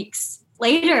few weeks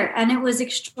later, and it was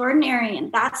extraordinary.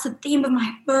 And that's the theme of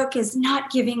my book, is not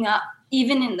giving up,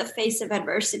 even in the face of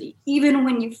adversity, even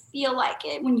when you feel like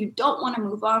it, when you don't want to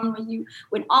move on,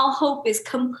 when all hope is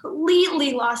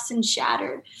completely lost and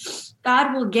shattered.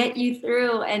 God will get you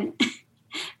through. And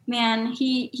man,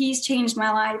 he's changed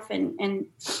my life, and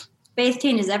faith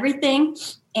changes everything.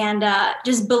 And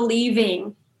just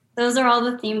believing, those are all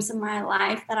the themes of my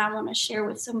life that I want to share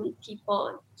with so many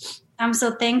people. I'm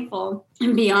so thankful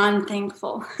and beyond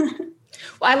thankful.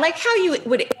 Well, I like how you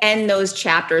would end those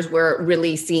chapters where it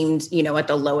really seemed, at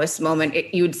the lowest moment,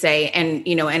 you would say, and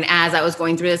as I was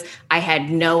going through this, I had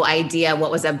no idea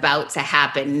what was about to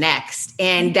happen next.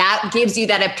 And that gives you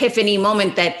that epiphany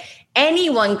moment that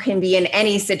anyone can be in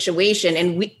any situation.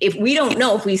 And if we don't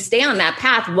know, if we stay on that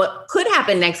path, what could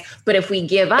happen next, but if we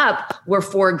give up, we're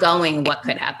foregoing what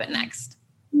could happen next.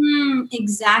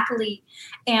 Exactly.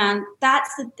 And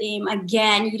that's the theme.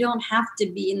 Again, you don't have to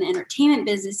be in the entertainment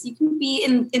business. You can be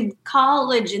in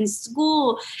college, in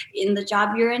school, in the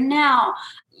job you're in now.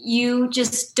 You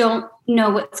just don't know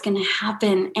what's going to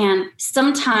happen. And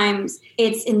sometimes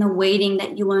it's in the waiting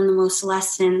that you learn the most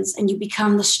lessons and you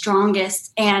become the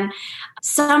strongest. And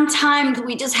sometimes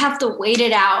we just have to wait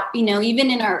it out,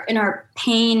 even in our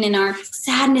pain, in our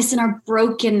sadness, in our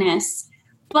brokenness.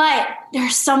 But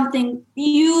there's something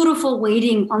beautiful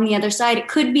waiting on the other side. It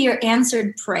could be your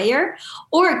answered prayer,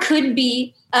 or it could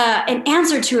be an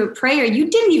answer to a prayer you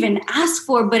didn't even ask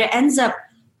for, but it ends up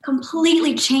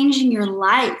completely changing your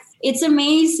life. It's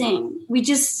amazing. We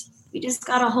just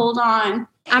got to hold on.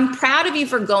 I'm proud of you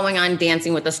for going on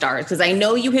Dancing with the Stars, because I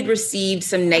know you had received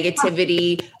some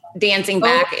negativity dancing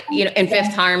back, in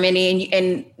Fifth Harmony,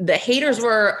 and the haters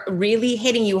were really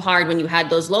hitting you hard when you had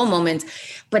those low moments.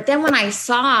 But then when I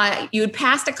saw you had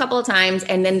passed a couple of times,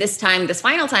 and then this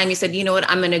final time, you said, you know what,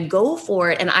 I'm going to go for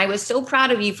it. And I was so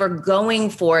proud of you for going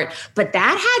for it. But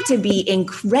that had to be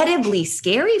incredibly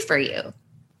scary for you.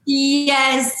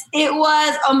 Yes, it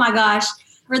was. Oh my gosh.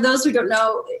 For those who don't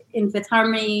know, in Fifth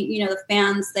Harmony, the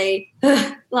fans, a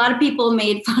lot of people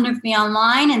made fun of me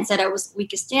online and said I was the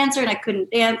weakest dancer and I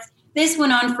couldn't dance. This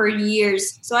went on for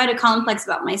years. So I had a complex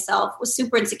about myself, was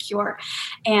super insecure.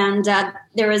 And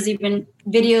there was even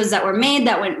videos that were made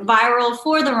that went viral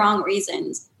for the wrong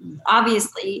reasons.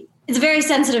 Obviously, it's a very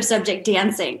sensitive subject,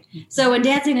 dancing. So when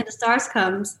Dancing with the Stars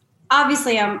comes,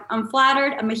 obviously I'm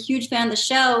flattered. I'm a huge fan of the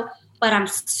show, but I'm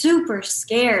super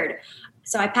scared.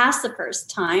 So I passed the first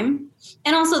time.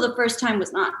 And also the first time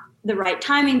was not the right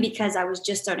timing because I was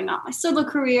just starting off my solo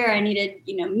career. I needed,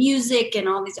 music and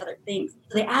all these other things.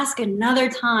 So they asked another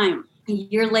time a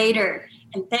year later,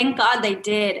 and thank God they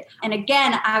did. And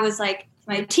again, I was like,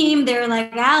 my team, they were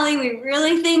like, Allie, we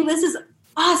really think this is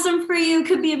awesome for you.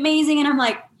 Could be amazing. And I'm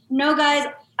like, no, guys,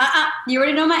 you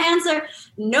already know my answer.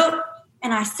 Nope.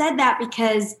 And I said that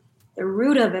because the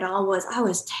root of it all was I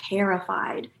was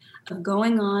terrified of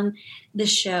going on the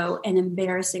show and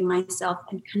embarrassing myself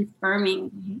and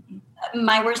confirming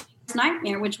my worst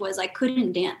nightmare, which was I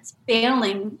couldn't dance,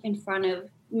 failing in front of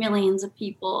millions of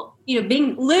people,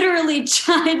 being literally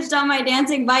judged on my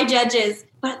dancing by judges.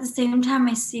 But at the same time,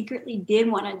 I secretly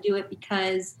did want to do it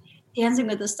because Dancing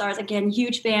with the Stars, again,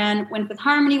 huge fan. When Fifth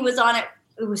Harmony was on it,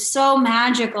 it was so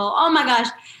magical. Oh my gosh.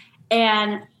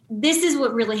 And this is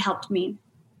what really helped me,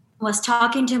 was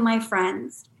talking to my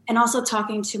friends and also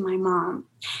talking to my mom.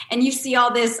 And you see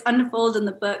all this unfold in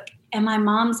the book. And my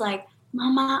mom's like,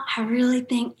 Mama, I really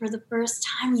think for the first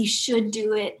time you should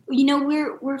do it.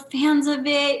 We're fans of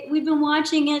it. We've been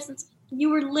watching it since you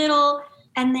were little.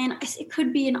 And then it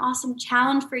could be an awesome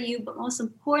challenge for you. But most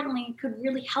importantly, it could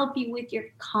really help you with your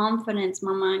confidence,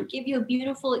 Mama, and give you a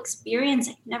beautiful experience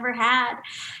that you never had.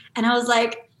 And I was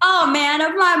like, oh, man,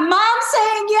 if my mom's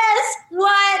saying yes,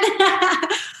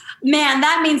 what? Man,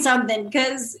 that means something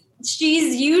because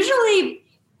she's usually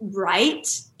right.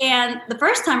 And the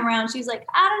first time around, she was like,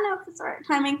 I don't know if it's the right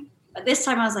timing. But this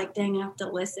time I was like, dang, I have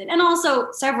to listen. And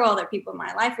also several other people in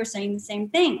my life were saying the same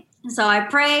thing. And so I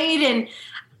prayed, and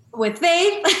with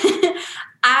faith,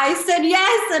 I said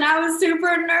yes. And I was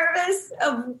super nervous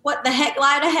of what the heck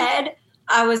lied ahead.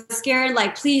 I was scared,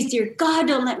 like, please, dear God,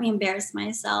 don't let me embarrass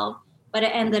myself. But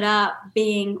it ended up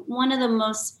being one of the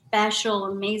most special,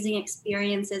 amazing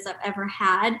experiences I've ever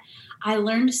had. I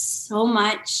learned so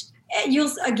much. You'll,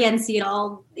 again, see it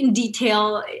all in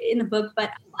detail in the book.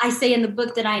 But I say in the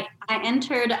book that I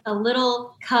entered a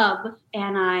little cub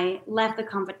and I left the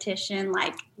competition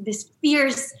like this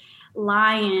fierce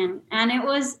lion. And it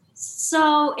was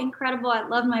so incredible. I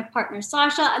loved my partner,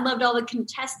 Sasha. I loved all the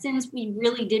contestants. We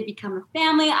really did become a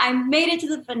family. I made it to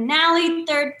the finale,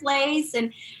 3rd place.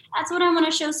 And that's what I want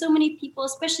to show so many people,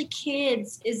 especially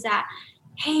kids, is that,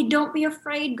 hey, don't be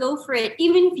afraid. Go for it.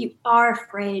 Even if you are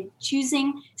afraid,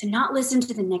 choosing to not listen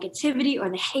to the negativity or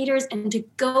the haters and to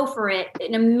go for it.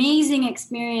 An amazing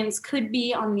experience could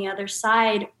be on the other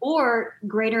side or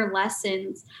greater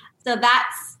lessons. So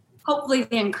that's hopefully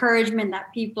the encouragement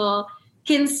that people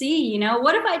can see,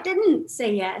 what if I didn't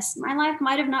say yes? My life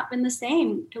might have not been the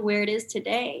same to where it is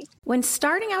today. When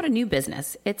starting out a new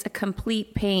business, it's a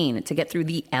complete pain to get through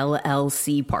the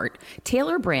LLC part.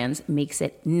 Taylor Brands makes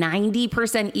it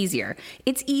 90% easier.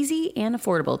 It's easy and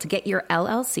affordable to get your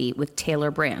LLC with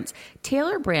Taylor Brands.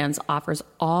 Taylor Brands offers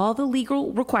all the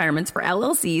legal requirements for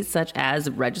LLCs, such as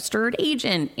registered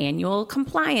agent, annual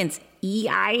compliance,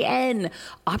 EIN,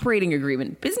 operating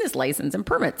agreement, business license and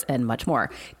permits, and much more.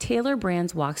 Tailor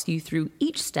Brands walks you through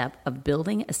each step of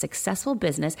building a successful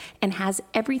business and has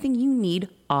everything you need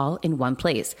all in one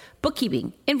place.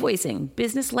 Bookkeeping, invoicing,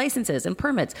 business licenses and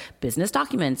permits, business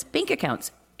documents, bank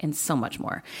accounts, and so much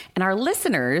more. And our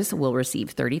listeners will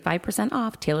receive 35%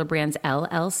 off Tailor Brands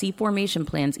LLC formation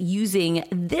plans using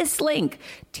this link,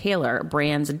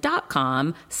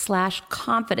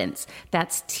 tailorbrands.com/confidence.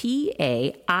 That's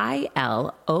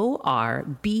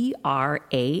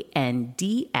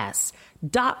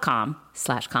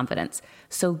TAILORBRANDS.com/confidence.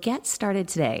 So get started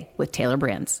today with Tailor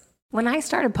Brands. When I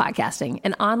started podcasting,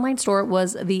 an online store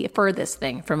was the furthest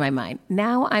thing from my mind.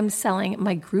 Now I'm selling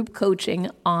my group coaching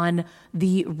on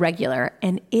the regular,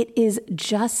 and it is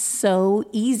just so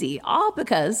easy, all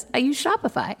because I use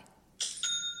Shopify.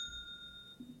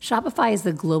 Shopify is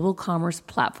the global commerce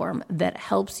platform that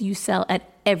helps you sell at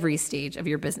every stage of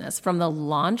your business, from the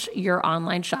launch your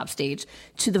online shop stage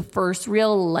to the first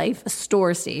real life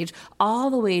store stage, all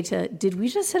the way to did we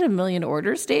just hit 1 million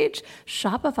orders stage?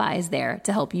 Shopify is there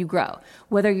to help you grow.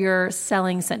 Whether you're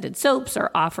selling scented soaps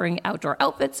or offering outdoor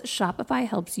outfits, Shopify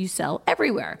helps you sell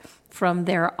everywhere. From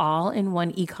their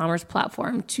all-in-one e-commerce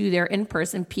platform to their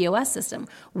in-person POS system,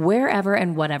 wherever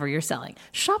and whatever you're selling,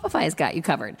 Shopify has got you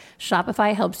covered.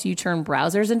 Shopify helps you turn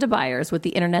browsers into buyers with the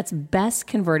internet's best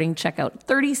converting checkout,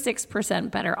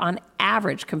 36% better on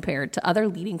average compared to other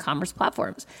leading commerce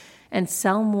platforms, and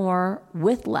sell more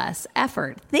with less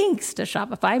effort thanks to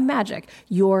Shopify Magic,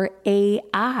 your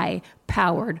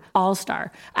AI-powered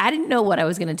all-star. I didn't know what I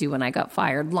was going to do when I got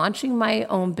fired. Launching my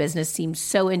own business seemed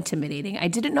so intimidating. I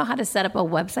didn't know how to set up a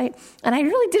website, and I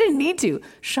really didn't need to.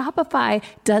 Shopify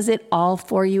does it all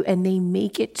for you, and they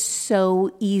make it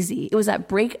so easy. It was that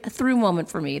breakthrough moment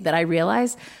for me that I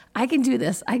realized I can do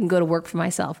this. I can go to work for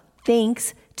myself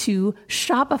thanks to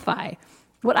Shopify.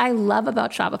 What I love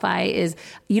about Shopify is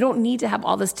you don't need to have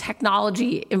all this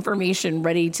technology information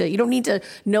you don't need to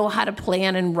know how to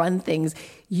plan and run things.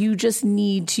 You just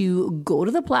need to go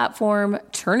to the platform,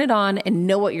 turn it on, and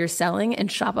know what you're selling, and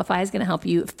Shopify is going to help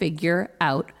you figure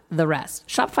out the rest.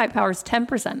 Shopify powers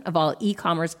 10% of all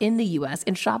e-commerce in the U.S.,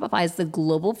 and Shopify is the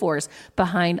global force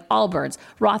behind Allbirds,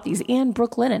 Rothy's, and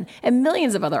Brooklinen, and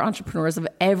millions of other entrepreneurs of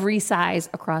every size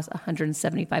across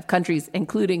 175 countries,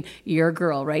 including your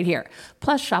girl right here.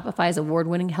 Plus, Shopify's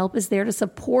award-winning help is there to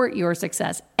support your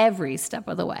success every step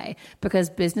of the way, because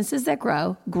businesses that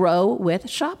grow with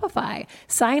Shopify.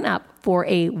 Sign up for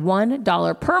a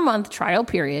 $1 per month trial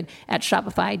period at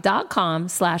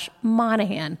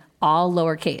shopify.com/Monahan, all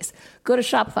lowercase. Go to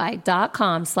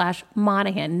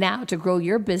shopify.com/Monahan now to grow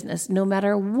your business no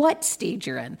matter what stage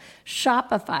you're in.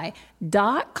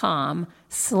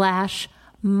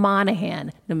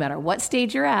 Shopify.com/Monahan. No matter what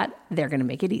stage you're at, they're going to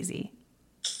make it easy.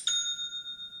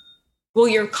 Well,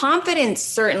 your confidence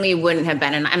certainly wouldn't have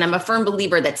been. And I'm a firm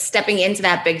believer that stepping into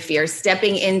that big fear,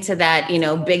 stepping into that,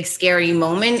 big scary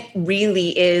moment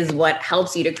really is what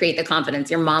helps you to create the confidence.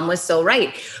 Your mom was so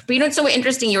right. But it's so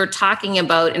interesting. You were talking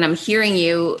about, and I'm hearing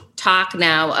you talk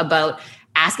now about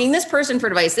asking this person for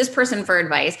advice, this person for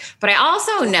advice. But I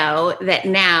also know that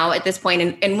now at this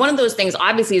point, and one of those things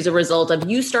obviously is a result of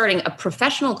you starting a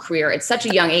professional career at such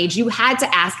a young age, you had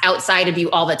to ask outside of you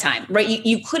all the time, right?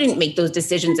 You couldn't make those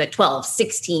decisions at 12,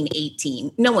 16,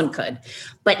 18. No one could.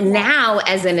 But now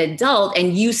as an adult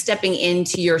and you stepping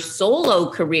into your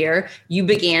solo career, you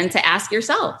began to ask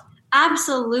yourself.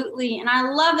 Absolutely. And I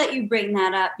love that you bring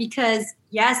that up because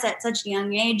yes, at such a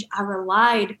young age, I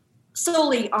relied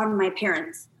solely on my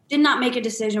parents, did not make a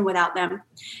decision without them.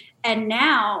 And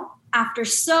now, after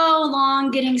so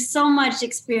long, getting so much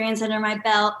experience under my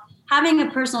belt, having a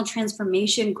personal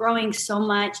transformation, growing so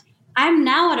much, I'm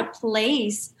now at a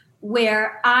place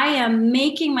where I am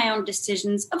making my own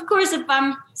decisions. Of course, if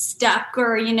I'm stuck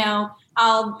or,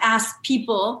 I'll ask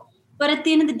people. But at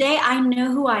the end of the day, I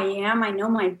know who I am. I know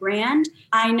my brand.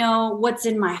 I know what's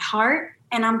in my heart.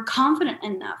 And I'm confident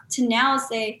enough to now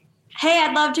say, hey,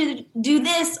 I'd love to do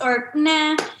this, or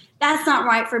nah, that's not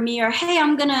right for me, or hey,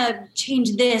 I'm going to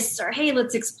change this, or hey,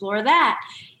 let's explore that.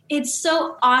 It's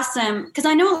so awesome because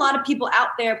I know a lot of people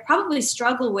out there probably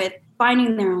struggle with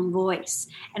finding their own voice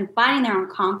and finding their own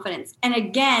confidence. And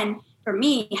again, for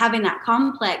me, having that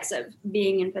complex of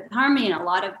being in Fifth Harmony and a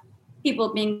lot of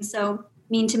people being so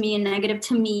mean to me and negative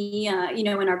to me, in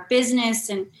our business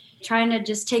and trying to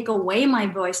just take away my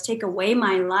voice, take away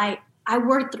my light. I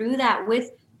worked through that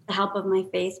with the help of my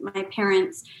faith, my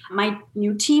parents, my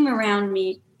new team around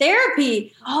me,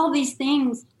 therapy, all these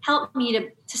things helped me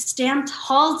to stand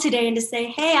tall today and to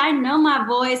say, hey, I know my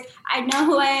voice. I know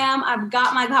who I am. I've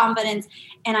got my confidence.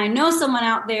 And I know someone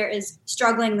out there is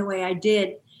struggling the way I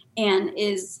did. and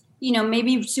is,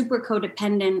 maybe super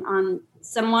codependent on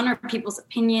someone or people's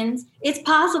opinions, it's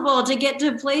possible to get to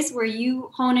a place where you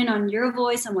hone in on your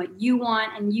voice and what you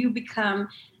want, and you become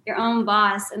your own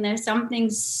boss. And there's something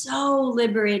so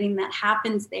liberating that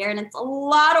happens there. And it's a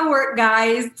lot of work,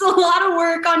 guys. It's a lot of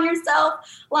work on yourself,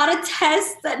 a lot of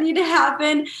tests that need to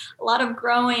happen, a lot of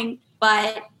growing,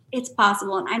 but it's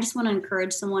possible. And I just want to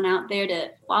encourage someone out there to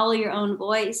follow your own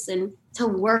voice and to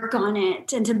work on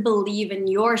it and to believe in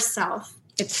yourself.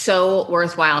 It's so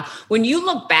worthwhile. When you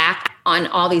look back on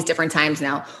all these different times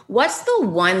now, what's the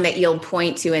one that you'll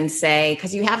point to and say,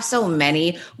 because you have so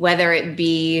many, whether it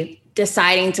be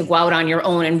deciding to go out on your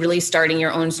own and really starting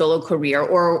your own solo career,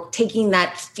 or taking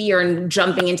that fear and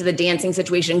jumping into the dancing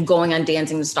situation, going on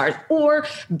Dancing with the Stars, or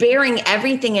bearing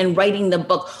everything and writing the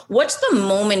book. What's the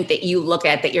moment that you look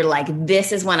at that you're like,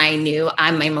 this is when I knew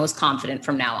I'm my most confident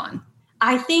from now on?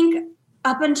 I think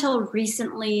up until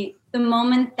recently, the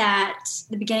moment that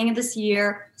the beginning of this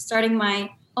year, starting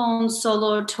my own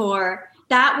solo tour,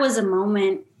 that was a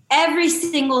moment. Every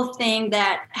single thing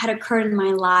that had occurred in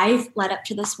my life led up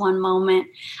to this one moment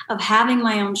of having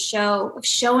my own show, of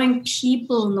showing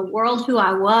people in the world who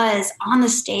I was on the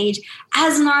stage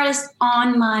as an artist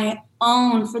on my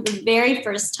own for the very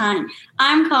first time.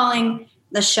 I'm calling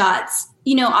the shots,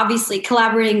 obviously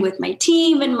collaborating with my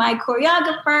team and my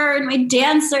choreographer and my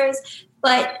dancers.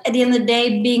 But at the end of the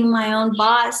day, being my own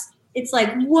boss, it's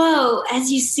like, whoa,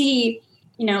 as you see,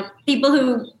 people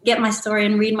who get my story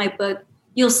and read my book,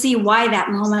 you'll see why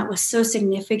that moment was so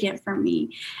significant for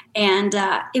me. And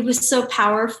it was so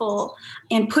powerful,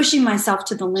 and pushing myself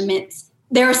to the limits.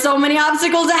 There are so many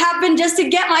obstacles that happened just to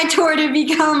get my tour to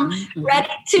become ready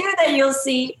too, that you'll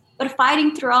see. But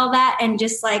fighting through all that and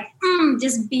just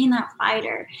just being that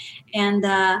fighter and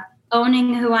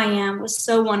owning who I am was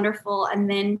so wonderful. And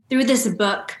then through this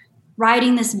book,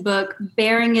 writing this book,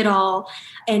 bearing it all,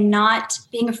 and not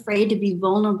being afraid to be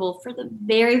vulnerable for the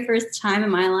very first time in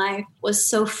my life was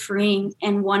so freeing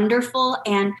and wonderful.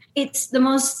 And it's the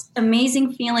most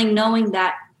amazing feeling knowing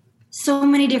that so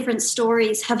many different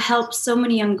stories have helped so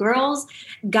many young girls,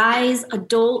 guys,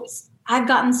 adults. I've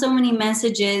gotten so many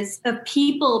messages of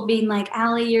people being like,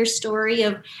 Allie, your story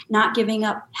of not giving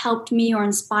up helped me or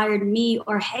inspired me,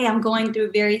 or, hey, I'm going through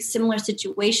a very similar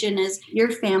situation as your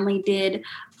family did,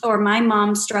 or my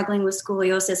mom's struggling with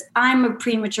scoliosis. I'm a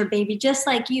premature baby, just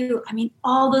like you. I mean,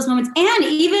 all those moments. And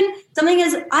even something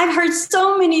as I've heard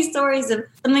so many stories of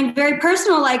something very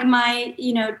personal, like my,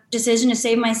 decision to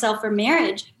save myself for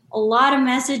marriage. A lot of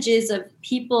messages of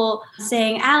people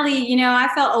saying, Allie, I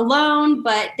felt alone,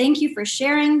 but thank you for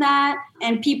sharing that.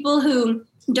 And people who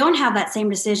don't have that same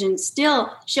decision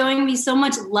still showing me so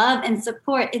much love and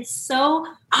support. It's so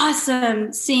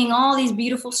awesome seeing all these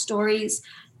beautiful stories.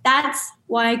 That's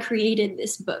why I created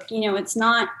this book. It's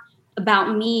not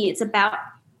about me. It's about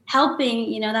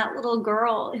helping, that little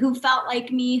girl who felt like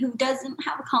me, who doesn't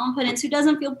have confidence, who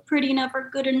doesn't feel pretty enough or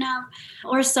good enough,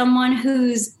 or someone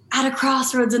who's at a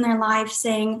crossroads in their life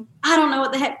saying, I don't know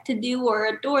what the heck to do, or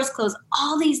a door's closed,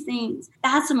 all these things.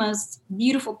 That's the most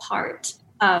beautiful part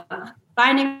of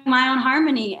finding my own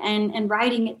harmony and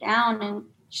writing it down and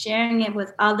sharing it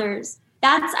with others.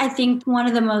 That's, I think, one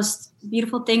of the most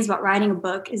beautiful things about writing a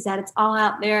book is that it's all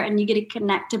out there and you get to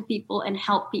connect to people and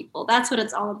help people. That's what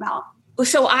it's all about.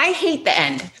 So I hate the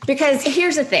end, because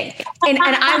here's the thing. And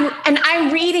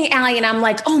I'm reading Allie and I'm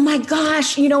like, oh my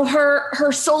gosh,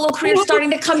 her solo career is starting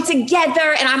to come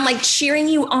together. And I'm like cheering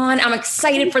you on. I'm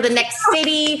excited for the next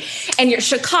city, and you're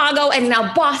Chicago and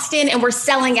now Boston, and we're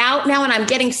selling out now. And I'm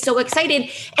getting so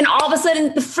excited. And all of a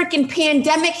sudden the freaking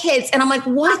pandemic hits. And I'm like,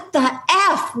 what the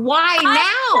F? Why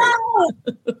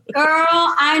now?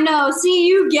 Girl, I know. See,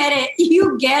 you get it.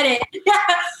 You get it.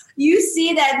 You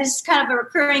see that this is kind of a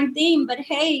recurring theme, but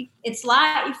hey, it's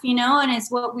life, and it's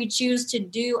what we choose to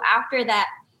do after that.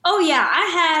 Oh yeah, I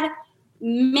had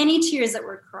many tears that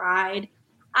were cried.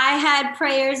 I had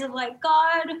prayers of like,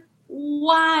 God,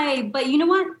 why? But you know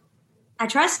what? I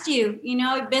trust you.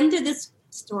 I've been through this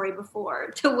story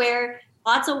before to where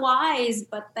lots of whys,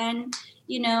 but then,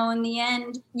 in the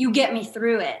end, you get me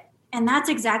through it. And that's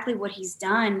exactly what he's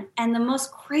done. And the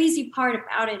most crazy part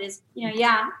about it is,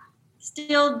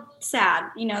 still sad,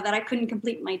 that I couldn't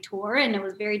complete my tour, and I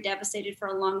was very devastated for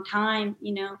a long time,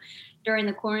 during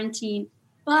the quarantine.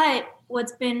 But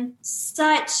what's been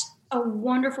such a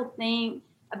wonderful thing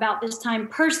about this time,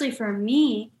 personally for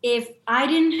me, if I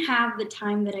didn't have the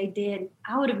time that I did,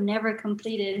 I would have never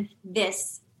completed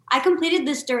this. I completed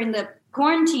this during the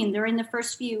quarantine, during the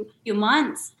first few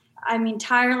months. I mean,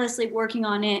 tirelessly working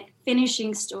on it,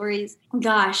 finishing stories.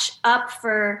 Gosh, up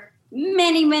for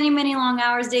many, many, many long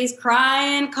hours, days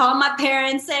crying, call my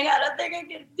parents saying, I don't think I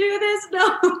can do this.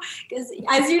 No, because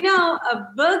as you know, a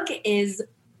book is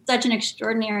such an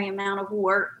extraordinary amount of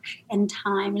work and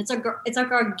time. It's a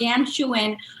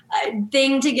gargantuan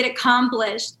thing to get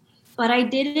accomplished, but I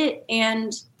did it.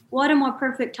 And what a more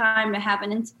perfect time to have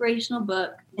an inspirational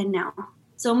book than now.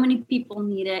 So many people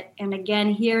need it. And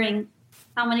again, hearing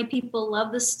how many people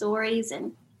love the stories.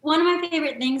 And one of my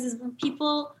favorite things is when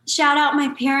people shout out my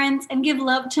parents and give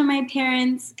love to my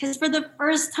parents, because for the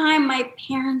first time, my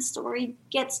parents' story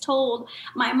gets told.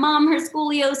 My mom, her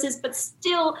scoliosis, but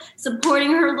still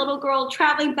supporting her little girl,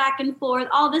 traveling back and forth,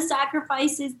 all the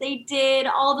sacrifices they did,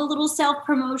 all the little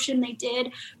self-promotion they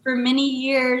did for many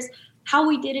years, how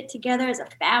we did it together as a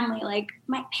family. Like,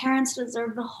 my parents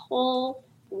deserve the whole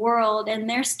world, and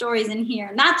their stories in here.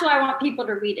 And that's why I want people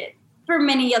to read it. For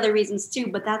many other reasons too,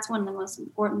 but that's one of the most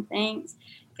important things,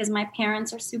 because my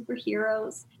parents are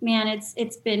superheroes. Man,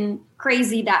 it's been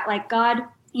crazy that like God,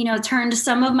 turned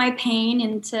some of my pain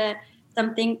into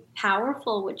something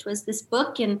powerful, which was this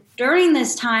book. And during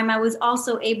this time, I was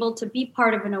also able to be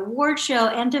part of an award show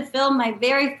and to film my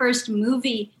very first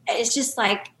movie. It's just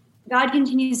like God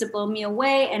continues to blow me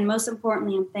away. And most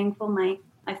importantly, I'm thankful my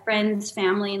friends,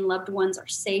 family, and loved ones are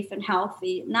safe and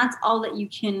healthy. And that's all that you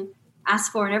can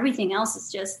ask for, and everything else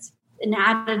is just an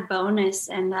added bonus.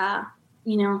 And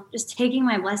just taking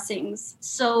my blessings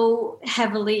so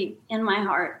heavily in my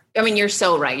heart. I mean, you're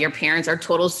so right. Your parents are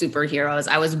total superheroes.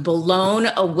 I was blown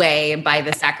away by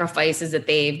the sacrifices that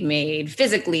they've made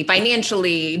physically,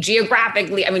 financially,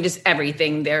 geographically. I mean, just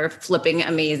everything. They're flipping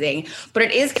amazing. But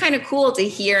it is kind of cool to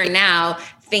hear now,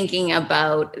 thinking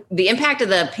about the impact of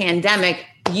the pandemic,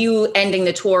 you ending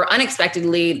the tour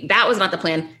unexpectedly. That was not the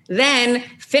plan. Then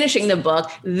finishing the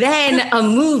book, then a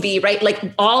movie, right? Like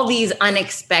all these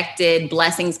unexpected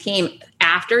blessings came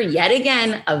after, yet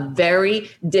again, a very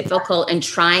difficult and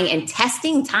trying and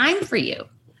testing time for you.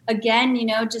 Again,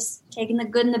 just taking the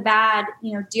good and the bad,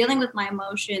 dealing with my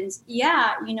emotions.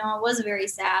 Yeah, I was very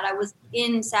sad. I was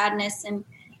in sadness and,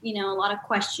 a lot of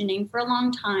questioning for a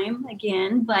long time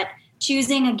again, but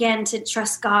choosing again to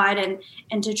trust God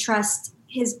and to trust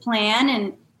his plan.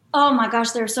 And oh my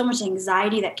gosh, there was so much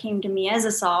anxiety that came to me as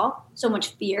a Saul, so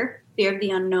much fear of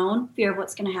the unknown, fear of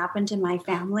what's going to happen to my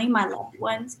family, my loved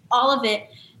ones, all of it.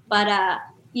 But,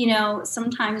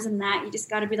 sometimes in that, you just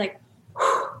got to be like,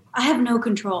 I have no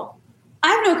control.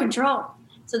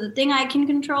 So the thing I can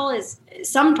control is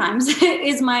sometimes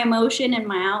is my emotion and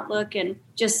my outlook, and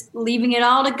just leaving it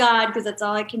all to God, because that's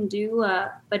all I can do.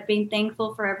 But being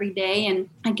thankful for every day. And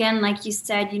again, like you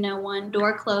said, one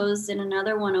door closed and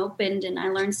another one opened. And I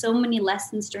learned so many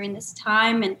lessons during this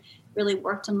time and really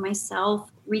worked on myself,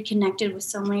 reconnected with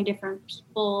so many different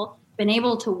people, been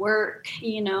able to work,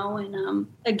 and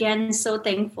again, so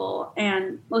thankful.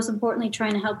 And most importantly,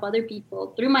 trying to help other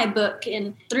people through my book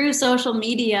and through social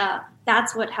media.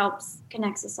 That's what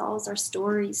connects us all, is our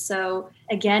stories. So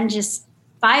again, just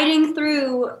fighting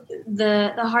through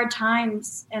the hard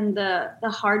times and the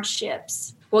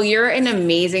hardships. Well, you're an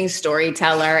amazing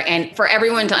storyteller. And for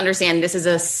everyone to understand, this is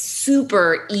a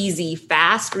super easy,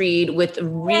 fast read with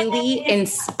really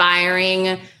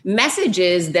inspiring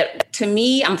messages that, to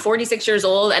me, I'm 46 years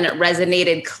old and it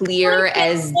resonated clear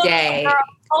as day.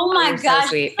 Oh my gosh. So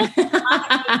sweet.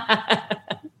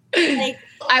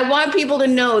 I want people to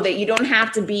know that you don't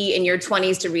have to be in your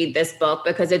 20s to read this book,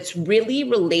 because it's really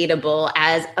relatable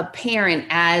as a parent,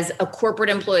 as a corporate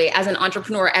employee, as an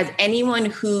entrepreneur, as anyone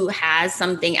who has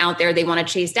something out there they want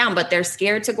to chase down, but they're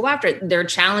scared to go after it. They're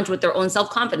challenged with their own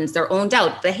self-confidence, their own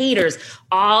doubt, the haters,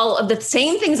 all of the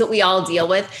same things that we all deal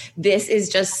with. This is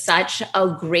just such a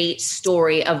great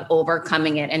story of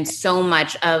overcoming it. And so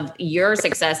much of your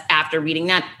success after reading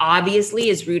that obviously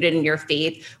is rooted in your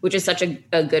faith, which is such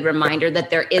a good reminder that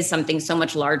there is something so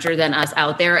much larger than us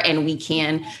out there, and we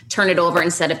can turn it over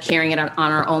instead of carrying it on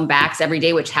our own backs every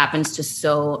day, which happens to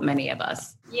so many of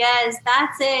us. Yes,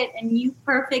 that's it. And you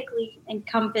perfectly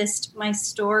encompassed my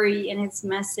story and its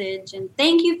message. And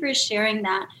thank you for sharing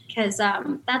that, because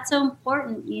that's so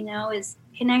important, is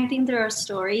connecting through our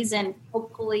stories. And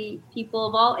hopefully people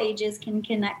of all ages can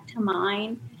connect to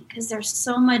mine, because there's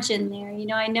so much in there.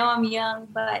 I know I'm young,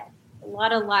 but a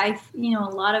lot of life, a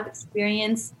lot of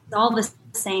experience, all the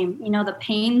same. The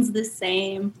pain's the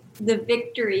same, the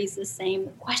victory's the same,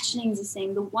 the questioning's the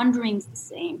same, the wondering's the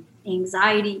same, the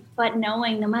anxiety. But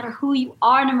knowing no matter who you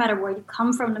are, no matter where you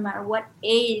come from, no matter what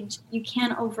age, you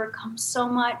can overcome so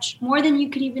much more than you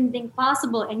could even think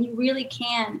possible. And you really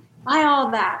can, by all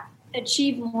that,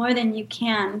 achieve more than you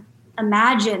can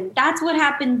imagine. That's what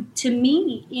happened to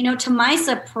me, to my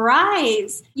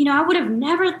surprise. I would have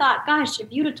never thought, gosh, if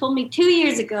you'd have told me 2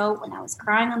 years ago when I was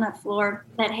crying on that floor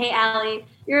that, hey, Allie,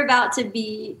 you're about to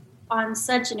be on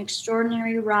such an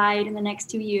extraordinary ride in the next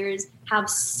 2 years, have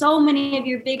so many of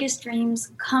your biggest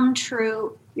dreams come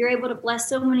true. You're able to bless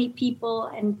so many people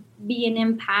and be an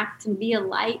impact and be a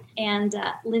light and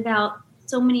live out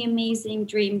so many amazing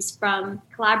dreams, from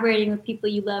collaborating with people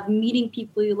you love, meeting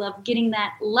people you love, getting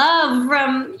that love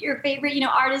from your favorite,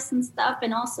 artists and stuff,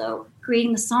 and also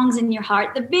creating the songs in your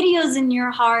heart, the videos in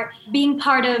your heart, being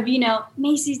part of,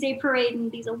 Macy's Day Parade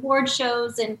and these award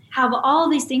shows, and have all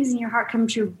these things in your heart come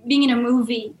true, being in a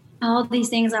movie, all these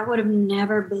things. I would have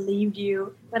never believed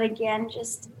you. But again,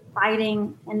 just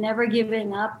fighting and never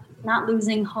giving up, not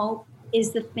losing hope,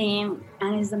 is the theme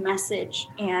and is the message.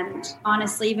 And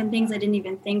honestly, even things I didn't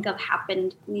even think of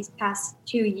happened in these past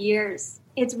 2 years.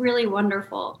 It's really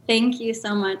wonderful. Thank you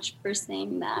so much for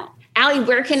saying that. Allie,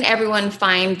 where can everyone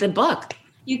find the book?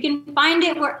 You can find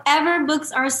it wherever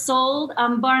books are sold,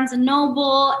 Barnes &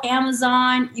 Noble,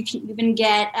 Amazon. You can even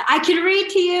I could read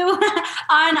to you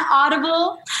on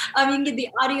Audible. You can get the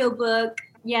audiobook.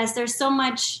 Yes, there's so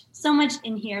much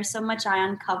in here, so much I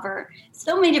uncover,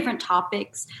 so many different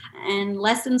topics and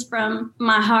lessons from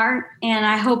my heart. And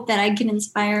I hope that I can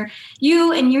inspire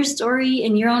you and your story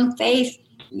and your own faith,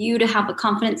 you to have the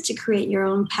confidence to create your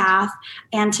own path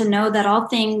and to know that all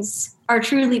things are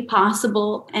truly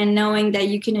possible, and knowing that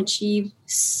you can achieve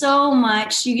so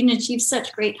much, you can achieve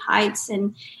such great heights,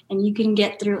 and you can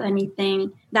get through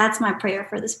anything. That's my prayer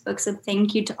for this book. So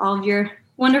thank you to all of your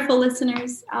wonderful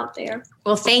listeners out there.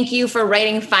 Well, thank you for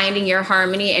writing Finding Your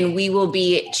Harmony, and we will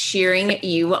be cheering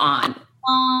you on.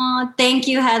 Oh, thank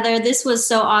you, Heather. This was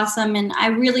so awesome, and I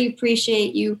really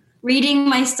appreciate you reading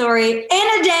my story in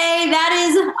a day. That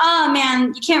is, oh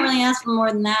man, you can't really ask for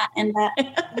more than that. And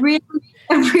that really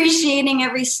appreciating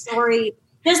every story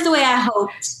just the way I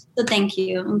hoped. So thank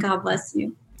you, and God bless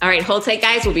you. All right, hold tight,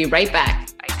 guys. We'll be right back.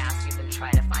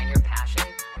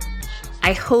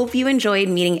 I hope you enjoyed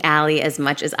meeting Allie as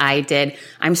much as I did.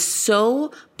 I'm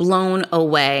so blown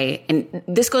away. And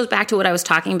this goes back to what I was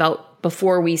talking about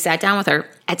before we sat down with her.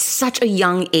 At such a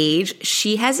young age,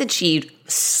 she has achieved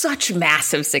such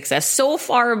massive success, so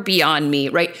far beyond me,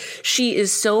 right? She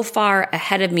is so far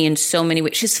ahead of me in so many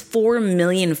ways. She has 4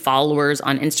 million followers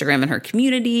on Instagram in her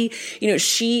community.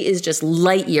 She is just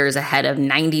light years ahead of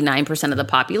 99% of the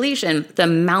population, the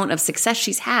amount of success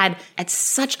she's had at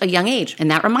such a young age. And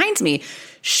that reminds me,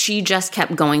 she just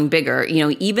kept going bigger.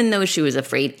 Even though she was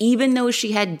afraid, even though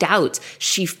she had doubts,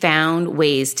 she found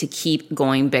ways to keep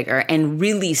going bigger and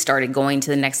really started going to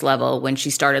the next level when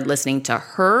she started listening to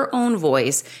her own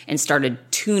voice and started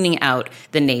tuning out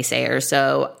the naysayers.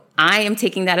 So I am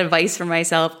taking that advice for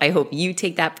myself. I hope you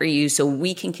take that for you so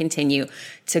we can continue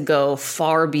to go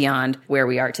far beyond where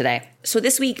we are today. So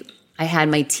this week I had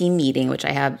my team meeting, which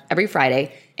I have every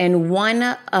Friday. And one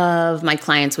of my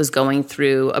clients was going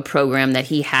through a program that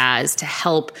he has to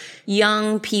help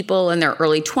young people in their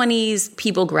early 20s,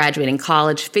 people graduating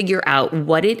college, figure out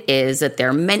what it is that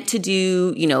they're meant to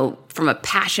do, from a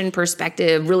passion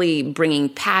perspective, really bringing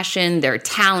passion, their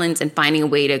talents, and finding a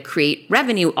way to create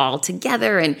revenue all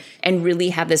together and really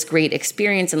have this great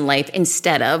experience in life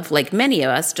instead of, like many of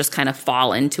us, just kind of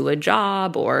fall into a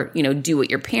job or, do what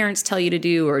your parents tell you to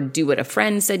do or do what a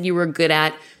friend said you were good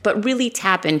at, but really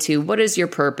tap into what is your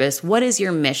purpose, what is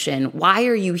your mission, why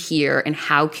are you here, and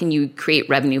how can you create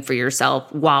revenue for yourself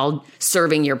while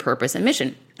serving your purpose and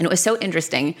mission. And it was so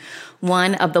interesting.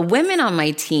 One of the women on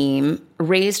my team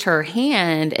raised her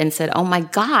hand and said, oh my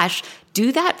gosh,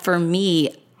 do that for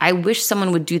me. I wish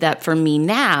someone would do that for me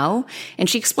now. And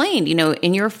she explained,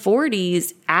 in your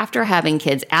 40s, after having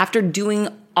kids, after doing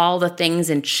all the things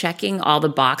and checking all the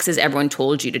boxes everyone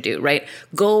told you to do, right?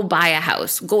 Go buy a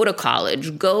house, go to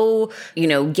college, go,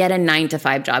 get a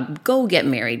 9-to-5 job, go get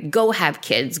married, go have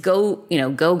kids, go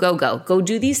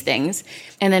do these things.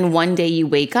 And then one day you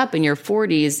wake up in your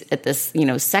 40s at this,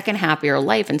 second half of your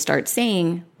life and start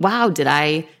saying, wow,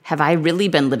 have I really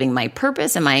been living my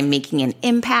purpose? Am I making an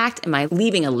impact? Am I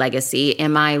leaving a legacy?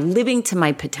 Am I living to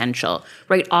my potential,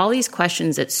 right? All these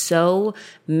questions that so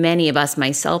many of us,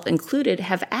 myself included,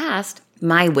 have asked.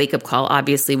 My wake-up call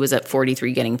obviously was at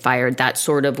 43 getting fired. That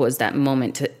sort of was that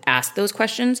moment to ask those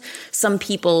questions. Some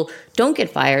people don't get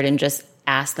fired and just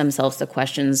ask themselves the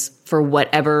questions for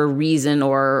whatever reason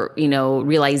or,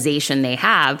 realization they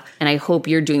have. And I hope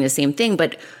you're doing the same thing.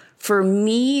 But for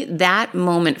me, that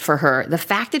moment for her, the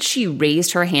fact that she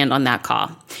raised her hand on that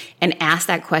call and asked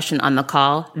that question on the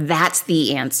call, that's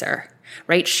the answer,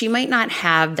 right? She might not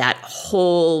have that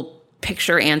whole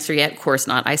picture answer yet. Of course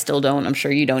not. I still don't. I'm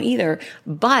sure you don't either.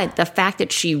 But the fact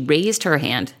that she raised her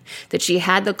hand, that she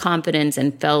had the confidence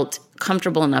and felt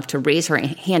comfortable enough to raise her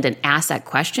hand and ask that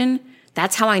question,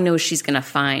 that's how I know she's going to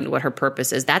find what her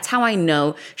purpose is. That's how I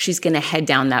know she's going to head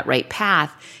down that right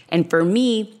path. And for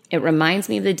me, it reminds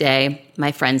me of the day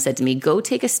my friend said to me, go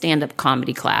take a stand-up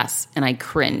comedy class. And I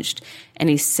cringed. And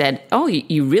he said, oh,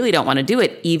 you really don't want to do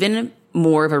it. Even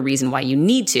more of a reason why you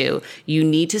need to. You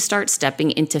need to start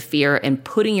stepping into fear and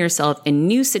putting yourself in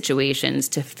new situations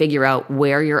to figure out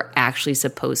where you're actually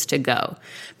supposed to go.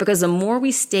 Because the more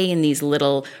we stay in these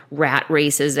little rat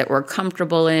races that we're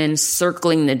comfortable in,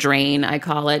 circling the drain, I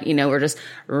call it, we're just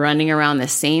running around the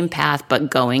same path but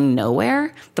going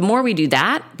nowhere. The more we do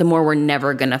that, the more we're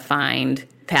never going to find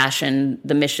passion,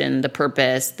 the mission, the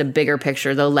purpose, the bigger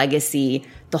picture, the legacy,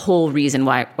 the whole reason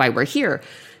why we're here.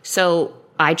 So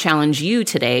I challenge you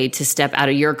today to step out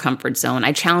of your comfort zone.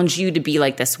 I challenge you to be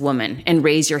like this woman and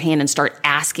raise your hand and start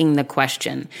asking the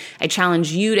question. I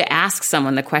challenge you to ask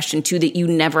someone the question too that you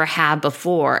never have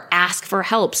before. Ask for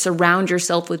help. Surround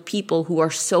yourself with people who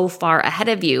are so far ahead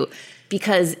of you.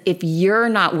 Because if you're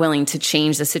not willing to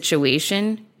change the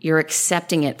situation, you're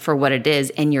accepting it for what it is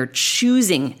and you're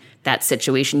choosing that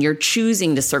situation. You're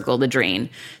choosing to circle the drain.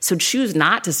 So choose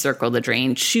not to circle the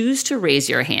drain. Choose to raise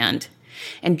your hand.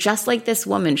 And just like this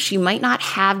woman, she might not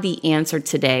have the answer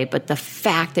today, but the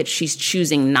fact that she's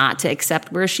choosing not to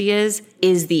accept where she is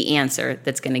the answer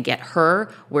that's going to get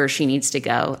her where she needs to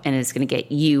go and is going to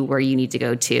get you where you need to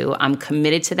go too. I'm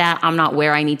committed to that. I'm not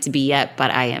where I need to be yet, but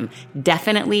I am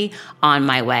definitely on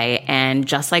my way. And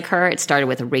just like her, it started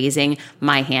with raising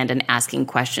my hand and asking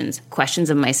questions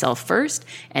of myself first,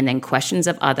 and then questions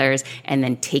of others, and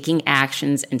then taking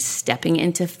actions and stepping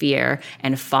into fear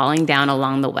and falling down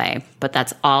along the way. But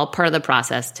that's all part of the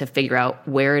process to figure out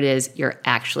where it is you're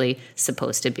actually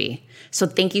supposed to be. So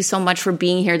thank you so much for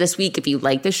being here this week. If you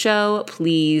like the show,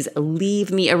 please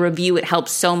leave me a review. It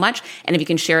helps so much. And if you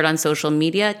can share it on social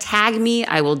media, tag me.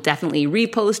 I will definitely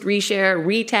repost, reshare,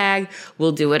 retag.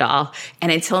 We'll do it all.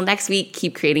 And until next week,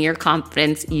 keep creating your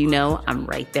confidence. I'm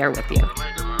right there with you.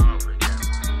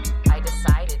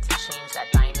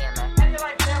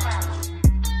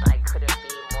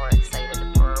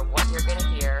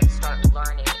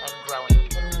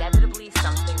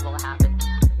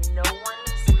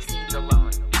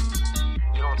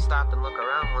 And look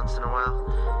around once in a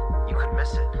while, you could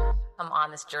miss it. Come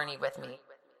on this journey with me.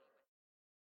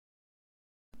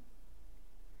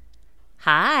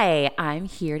 Hi, I'm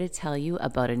here to tell you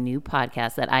about a new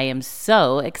podcast that I am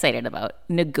so excited about.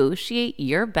 Negotiate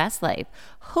Your Best Life,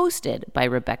 hosted by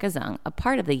Rebecca Zung, a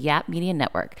part of the Yap Media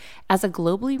Network. As a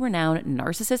globally renowned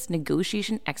narcissist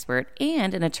negotiation expert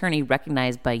and an attorney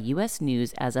recognized by U.S.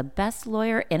 News as a best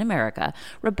lawyer in America,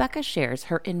 Rebecca shares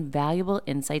her invaluable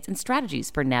insights and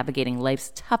strategies for navigating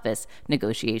life's toughest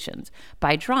negotiations.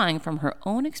 By drawing from her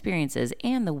own experiences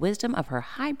and the wisdom of her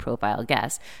high-profile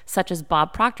guests, such as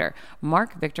Bob Proctor,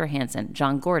 Mark Victor Hansen,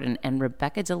 John Gordon, and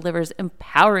Rebecca delivers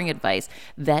empowering advice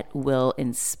that will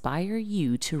inspire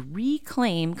you to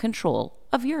reclaim control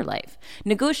of your life.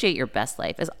 Negotiate Your Best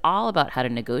Life is all about how to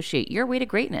negotiate your way to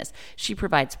greatness. She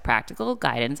provides practical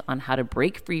guidance on how to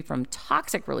break free from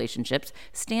toxic relationships,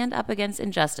 stand up against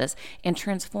injustice, and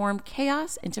transform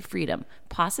chaos into freedom,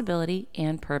 possibility,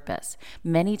 and purpose.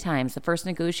 Many times, the first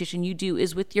negotiation you do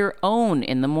is with your own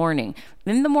in the morning.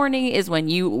 In the morning is when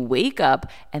you wake up,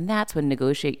 and that's when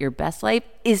Negotiate Your Best Life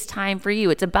is time for you.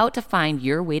 It's about to find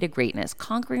your way to greatness,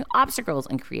 conquering obstacles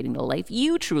and creating the life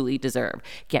you truly deserve.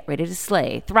 Get ready to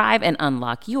slay, thrive, and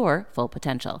unlock your full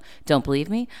potential. Don't believe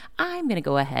me? I'm going to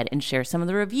go ahead and share some of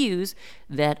the reviews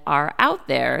that are out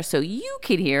there so you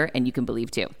can hear and you can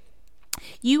believe too.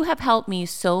 You have helped me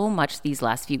so much these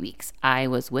last few weeks. I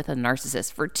was with a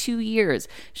narcissist for 2 years.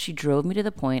 She drove me to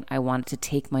the point I wanted to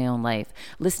take my own life.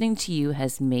 Listening to you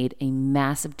has made a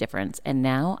massive difference, and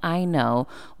now I know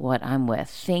what I'm with.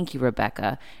 Thank you,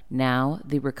 Rebecca. Now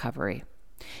the recovery.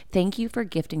 Thank you for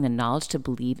gifting the knowledge to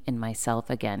believe in myself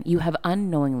again. You have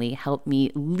unknowingly helped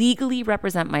me legally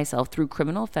represent myself through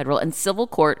criminal, federal, and civil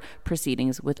court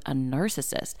proceedings with a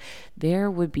narcissist. There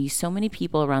would be so many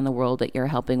people around the world that you're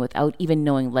helping without even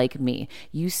knowing, like me.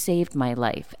 You saved my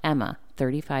life. Emma,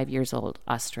 35 years old,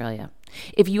 Australia.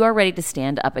 If you are ready to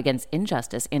stand up against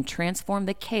injustice and transform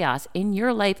the chaos in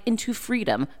your life into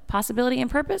freedom, possibility, and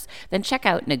purpose, then check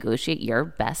out Negotiate Your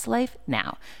Best Life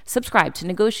now. Subscribe to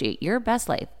Negotiate Your Best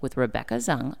Life with Rebecca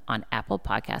Zung on Apple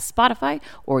Podcasts, Spotify,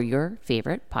 or your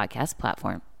favorite podcast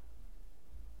platform.